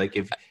works. Like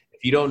if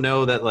you don't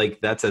know that like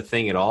that's a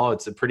thing at all,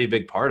 it's a pretty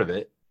big part of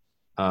it.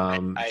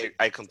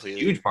 I completely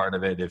huge part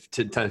of it. If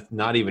to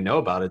not even know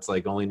about it, it's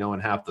like only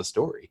knowing half the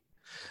story.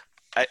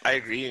 I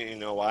agree. You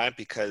know why?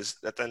 Because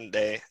at the end of the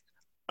day,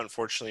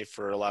 unfortunately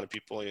for a lot of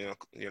people,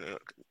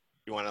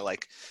 to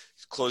like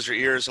close your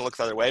ears and look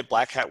the other way,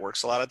 Black Hat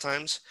works a lot of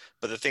times.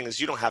 But the thing is,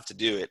 you don't have to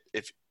do it.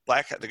 If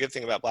Black Hat, the good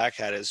thing about Black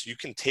Hat is you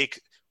can take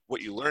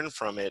what you learn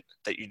from it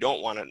that you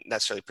don't want to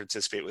necessarily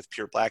participate with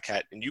pure Black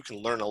Hat, and you can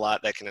learn a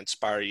lot that can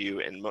inspire you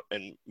and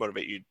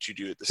motivate you to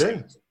do it the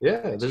same.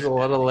 Yeah, there's a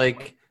lot of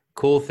like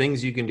cool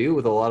things you can do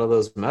with a lot of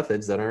those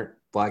methods that aren't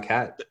Black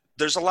Hat.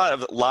 There's a lot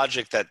of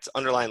logic, that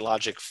underlying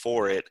logic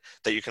for it,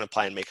 that you can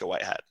apply and make a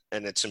white hat,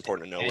 and it's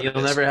important to know. And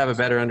you'll never have a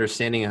better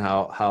understanding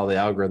of how the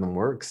algorithm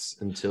works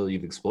until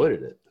you've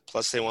exploited it.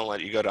 Plus, they won't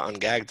let you go to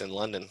Ungagged in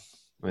London.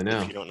 I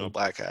know. If you don't know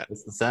Black Hat.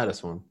 It's the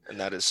saddest one. And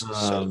that is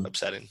so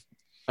upsetting.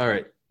 All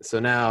right. So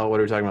now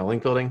what are we talking about?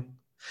 Link building?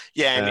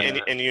 Yeah,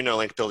 and you know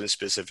link building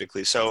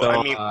specifically. So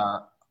I mean,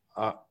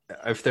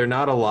 if they're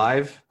not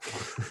alive,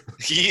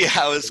 yeah,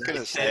 I was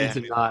gonna say to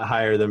not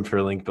hire them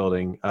for link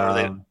building,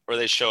 or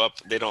they show up.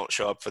 They don't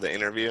show up for the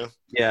interview.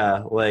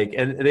 Yeah, like,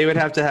 and they would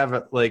have to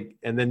have like,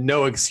 and then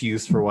no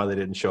excuse for why they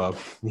didn't show up.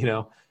 You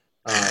know,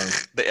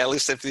 at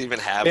least if they even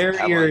have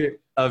barrier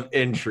of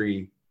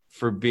entry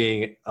for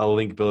being a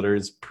link builder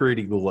is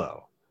pretty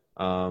low.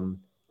 Can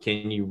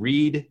you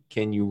read?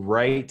 Can you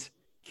write?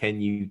 Can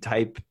you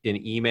type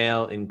an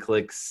email and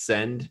click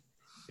send?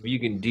 If you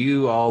can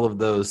do all of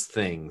those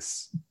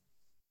things,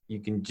 you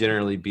can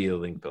generally be a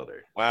link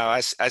builder. Wow,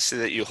 I see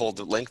that you hold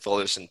the link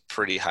builders in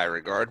pretty high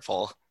regard,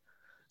 Paul.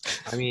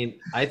 I mean,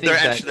 I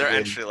think they're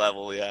entry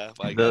level, yeah.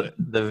 The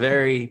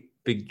very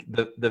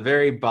the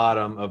very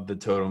bottom of the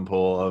totem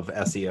pole of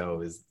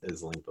SEO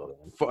is link building,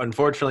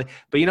 unfortunately.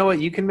 But you know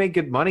what? You can make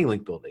good money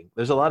link building.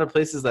 There's a lot of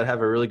places that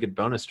have a really good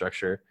bonus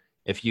structure.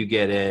 If you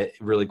get it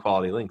really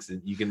quality links,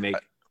 you can make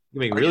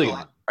really good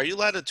money. Are you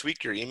allowed to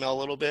tweak your email a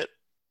little bit?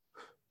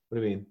 What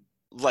do you mean?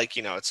 Like,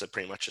 it's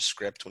pretty much a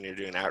script when you're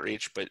doing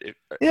outreach, but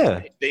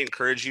they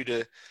encourage you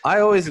to. I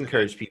always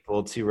encourage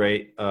people to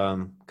write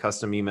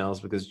custom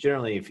emails, because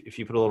generally if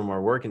you put a little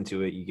more work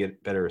into it, you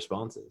get better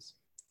responses.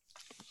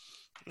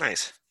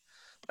 If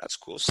That's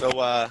cool. So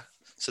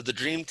the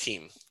dream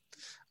team,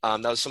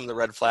 that was some of the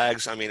red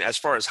flags. I mean, as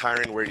far as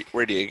hiring,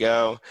 where do you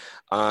go?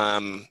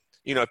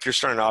 If you're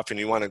starting off and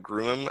you want to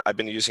groom them, I've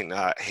been using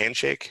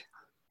Handshake.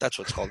 That's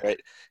what it's called, right?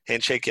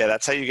 Handshake. Yeah,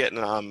 that's how you get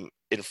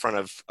in front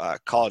of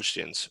college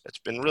students. It's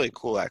been really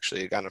cool,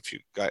 actually. Got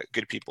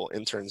good people,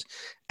 interns,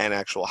 and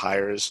actual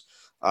hires.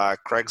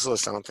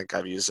 Craigslist, I don't think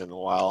I've used it in a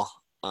while.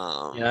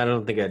 I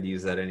don't think I'd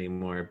use that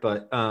anymore.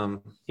 But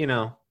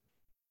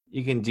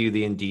you can do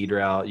the Indeed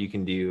route. You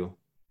can do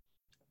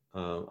a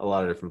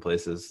lot of different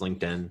places.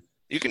 LinkedIn.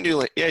 You can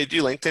do you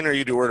do LinkedIn, or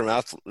you do word of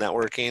mouth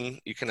networking.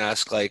 You can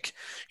ask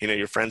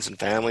your friends and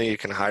family. You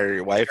can hire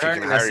your wife. You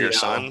can hire your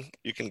son.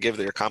 You can give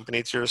your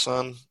company to your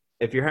son.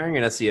 If you're hiring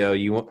an SEO,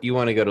 you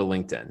want to go to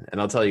LinkedIn,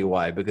 and I'll tell you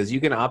why. Because you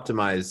can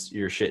optimize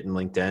your shit in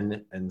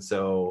LinkedIn, and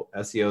so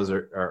SEOs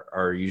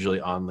are usually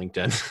on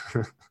LinkedIn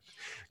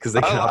because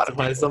they can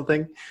optimize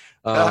something.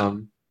 Yeah,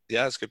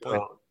 that's a good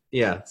point.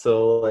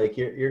 So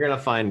you're gonna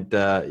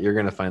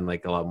find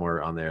like a lot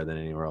more on there than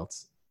anywhere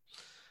else.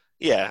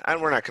 Yeah,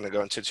 and we're not going to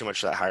go into too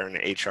much of that hiring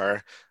in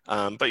HR,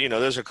 but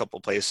there's a couple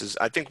places.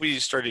 I think we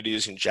started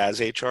using Jazz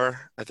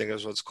HR. I think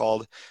is what it's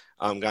called.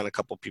 Got a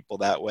couple people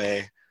that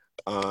way.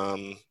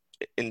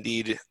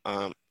 Indeed,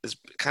 is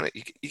kind of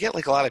you get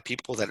like a lot of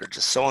people that are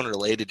just so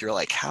unrelated. You're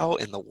like, how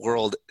in the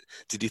world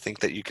did you think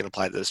that you can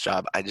apply to this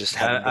job? I just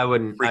had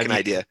freaking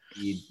idea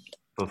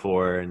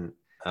before, and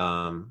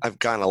I've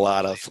gotten a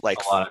lot of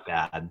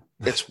bad.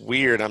 It's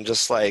weird. I'm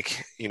just 2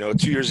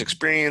 years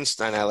experience,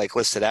 and I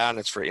listed out, and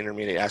it's for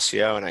intermediate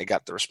SEO, and I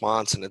got the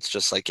response, and it's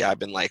just I've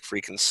been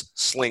freaking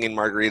slinging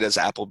margaritas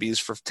at Applebee's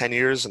for 10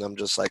 years, and I'm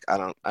just I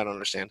don't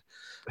understand.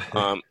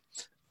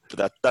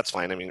 But that's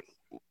fine. I mean,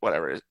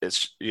 whatever.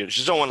 It's you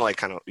just don't want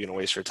to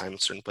waste your time in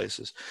certain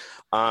places.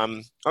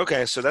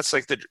 Okay, so that's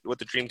what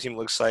the dream team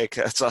looks like.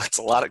 It's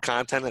a lot of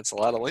content. It's a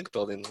lot of link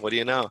building. What do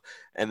you know?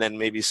 And then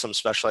maybe some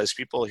specialized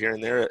people here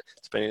and there,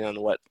 depending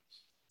on what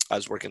I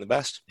was working the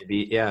best.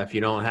 Maybe, if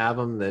you don't have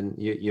them, then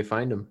you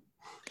find them.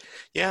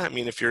 Yeah, I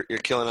mean, if you're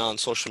killing it on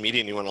social media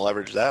and you want to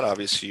leverage that,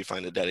 obviously you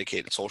find a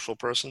dedicated social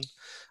person,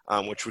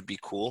 which would be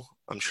cool.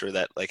 I'm sure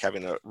that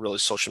having a really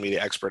social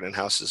media expert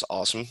in-house is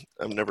awesome.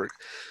 I've never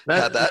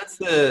had that. That's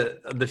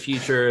the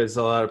future. Is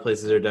a lot of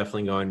places are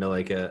definitely going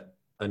to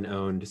an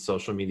owned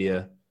social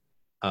media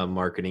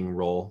marketing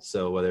role.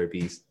 So whether it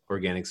be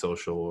organic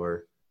social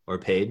or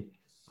paid,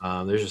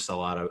 there's just a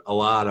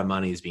lot of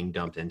money is being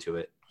dumped into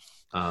it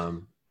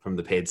from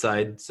the paid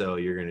side. So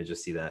you're going to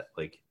just see that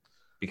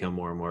become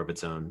more and more of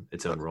its own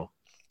role.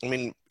 I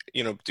mean,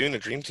 doing a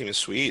dream team is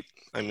sweet.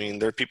 I mean,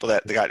 there are people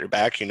that they got your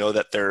back.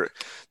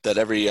 That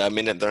every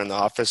minute they're in the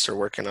office, they're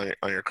working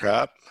on your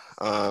crap.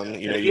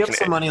 If you have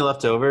some money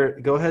left over,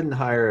 go ahead and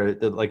hire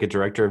a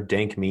director of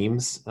dank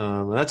memes.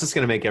 That's just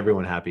going to make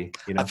everyone happy.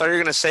 I thought you were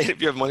going to say,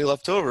 if you have money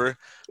left over,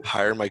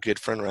 hire my good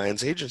friend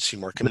Ryan's agency,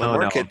 Market My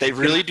Market. They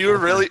really do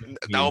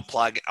no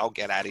plug. I'll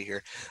get out of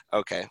here.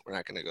 Okay, we're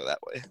not going to go that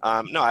way.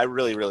 No, I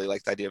really, really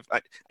like the idea of.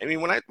 I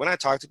mean, when I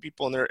talk to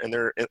people and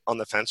they're on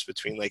the fence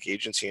between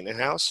agency and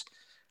in-house,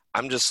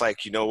 I'm just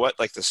you know what?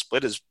 The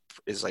split is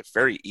is like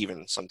very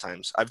even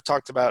sometimes. I've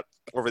talked about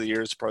over the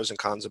years pros and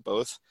cons of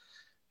both,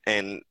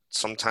 and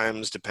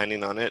sometimes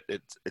depending on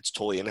it's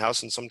totally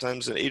in-house, and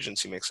sometimes an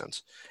agency makes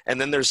sense. And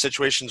then there's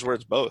situations where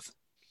it's both,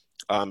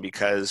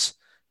 because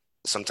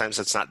sometimes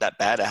it's not that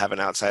bad to have an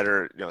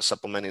outsider,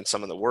 supplementing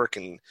some of the work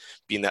and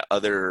being that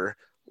other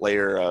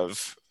layer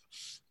of,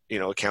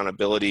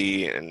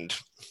 accountability and,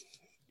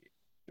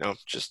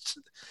 just,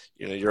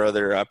 your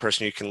other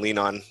person you can lean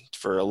on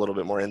for a little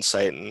bit more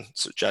insight and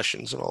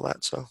suggestions and all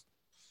that. So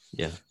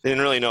Yeah. I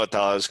didn't really know what the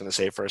hell I was going to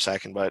say for a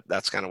second, but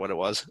that's kind of what it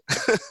was.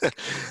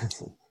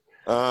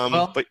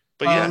 But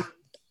yeah.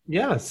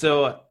 Yeah.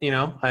 So,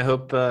 I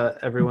hope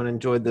everyone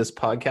enjoyed this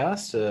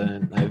podcast.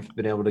 And I've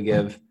been able to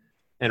give,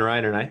 and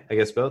Ryan and I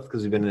guess both,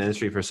 because we've been in the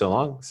industry for so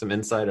long, some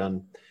insight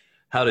on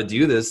how to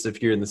do this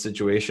if you're in the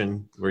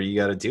situation where you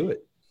got to do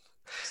it.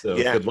 So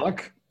good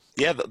luck.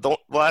 Yeah. The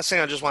last thing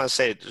I just want to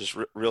say, just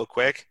real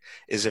quick,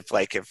 is if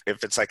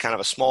it's like kind of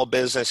a small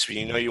business,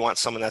 you want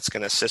someone that's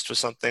going to assist with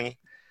something.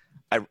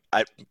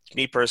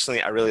 Me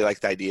personally, I really like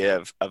the idea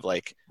of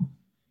like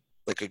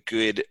a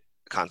good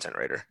content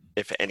writer,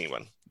 if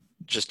anyone,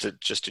 just to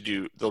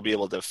do, they'll be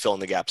able to fill in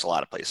the gaps a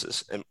lot of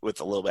places, and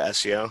with a little bit of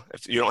SEO.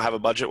 If you don't have a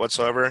budget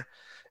whatsoever,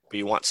 but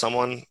you want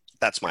someone,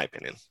 that's my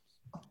opinion.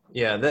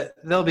 Yeah,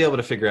 they'll be able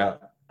to figure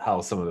out how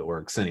some of it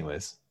works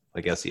anyways,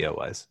 like SEO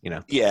wise,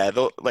 Yeah,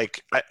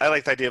 I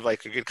like the idea of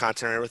like a good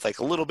content writer with like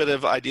a little bit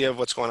of idea of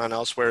what's going on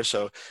elsewhere.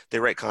 So they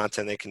write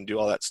content, they can do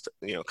all that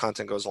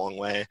content goes a long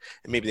way.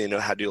 And maybe they know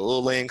how to do a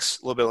little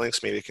bit of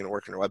links. Maybe they can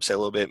work on their website a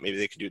little bit. Maybe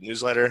they can do a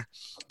newsletter.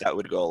 That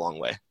would go a long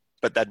way.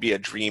 But that'd be a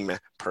dream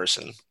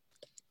person,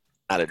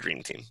 not a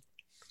dream team.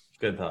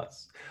 Good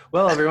thoughts.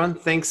 Well, everyone,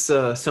 thanks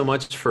so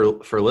much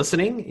for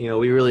listening.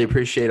 We really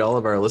appreciate all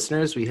of our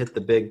listeners. We hit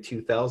the big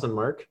 2,000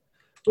 mark.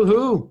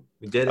 Woohoo!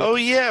 We did it. Oh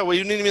yeah, well,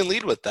 you didn't even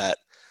lead with that.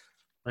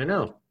 I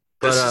know.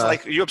 This is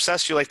like, you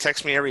obsessed. You like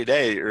text me every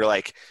day. You're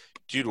like,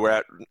 dude, we're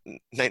at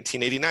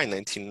 1989,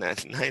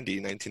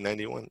 1990,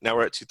 1991. Now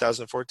we're at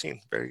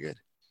 2014. Very good.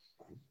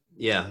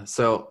 Yeah.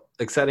 So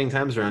exciting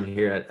times around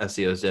here at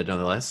SEO's Dead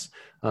nonetheless.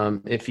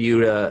 If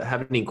you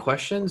have any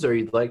questions or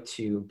you'd like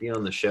to be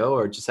on the show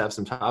or just have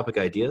some topic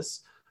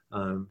ideas,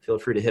 feel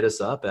free to hit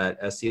us up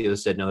at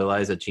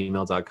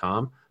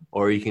seosdeadnotherlies@gmail.com,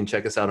 or you can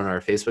check us out on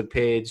our Facebook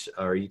page,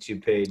 our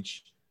YouTube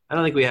page. I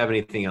don't think we have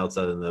anything else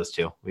other than those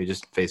two. We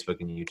just Facebook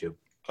and YouTube.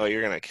 Oh,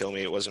 you're going to kill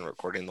me. It wasn't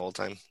recording the whole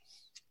time.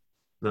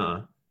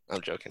 No.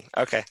 I'm joking.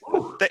 Okay.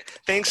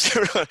 Thanks.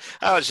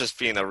 I was just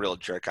being a real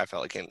jerk. I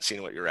felt like I hadn't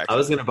seen what you're I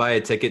was going to buy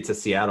a ticket to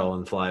Seattle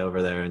and fly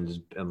over there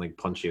and like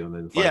punch you and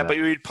then fly back. But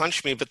you would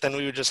punch me, but then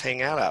we would just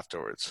hang out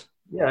afterwards.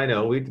 Yeah, I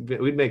know.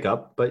 We'd make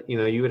up, but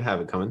you would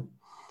have it coming.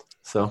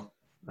 So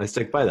I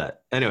stick by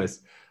that.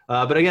 Anyways,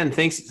 but again,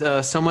 thanks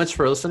so much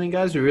for listening,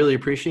 guys. We really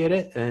appreciate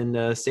it.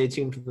 And stay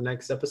tuned for the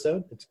next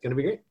episode. It's going to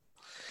be great.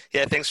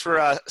 Yeah, thanks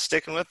for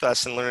sticking with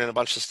us and learning a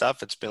bunch of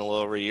stuff. It's been a little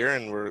over a year,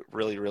 and we're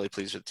really, really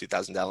pleased with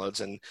 2,000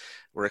 downloads, and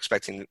we're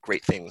expecting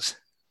great things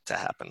to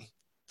happen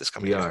this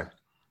coming year. We are.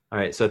 All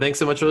right, so thanks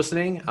so much for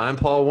listening. I'm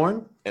Paul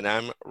Warren. And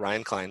I'm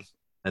Ryan Klein.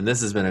 And this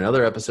has been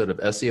another episode of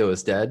SEO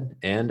is Dead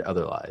and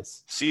Other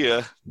Lies. See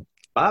ya.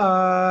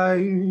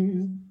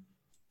 Bye.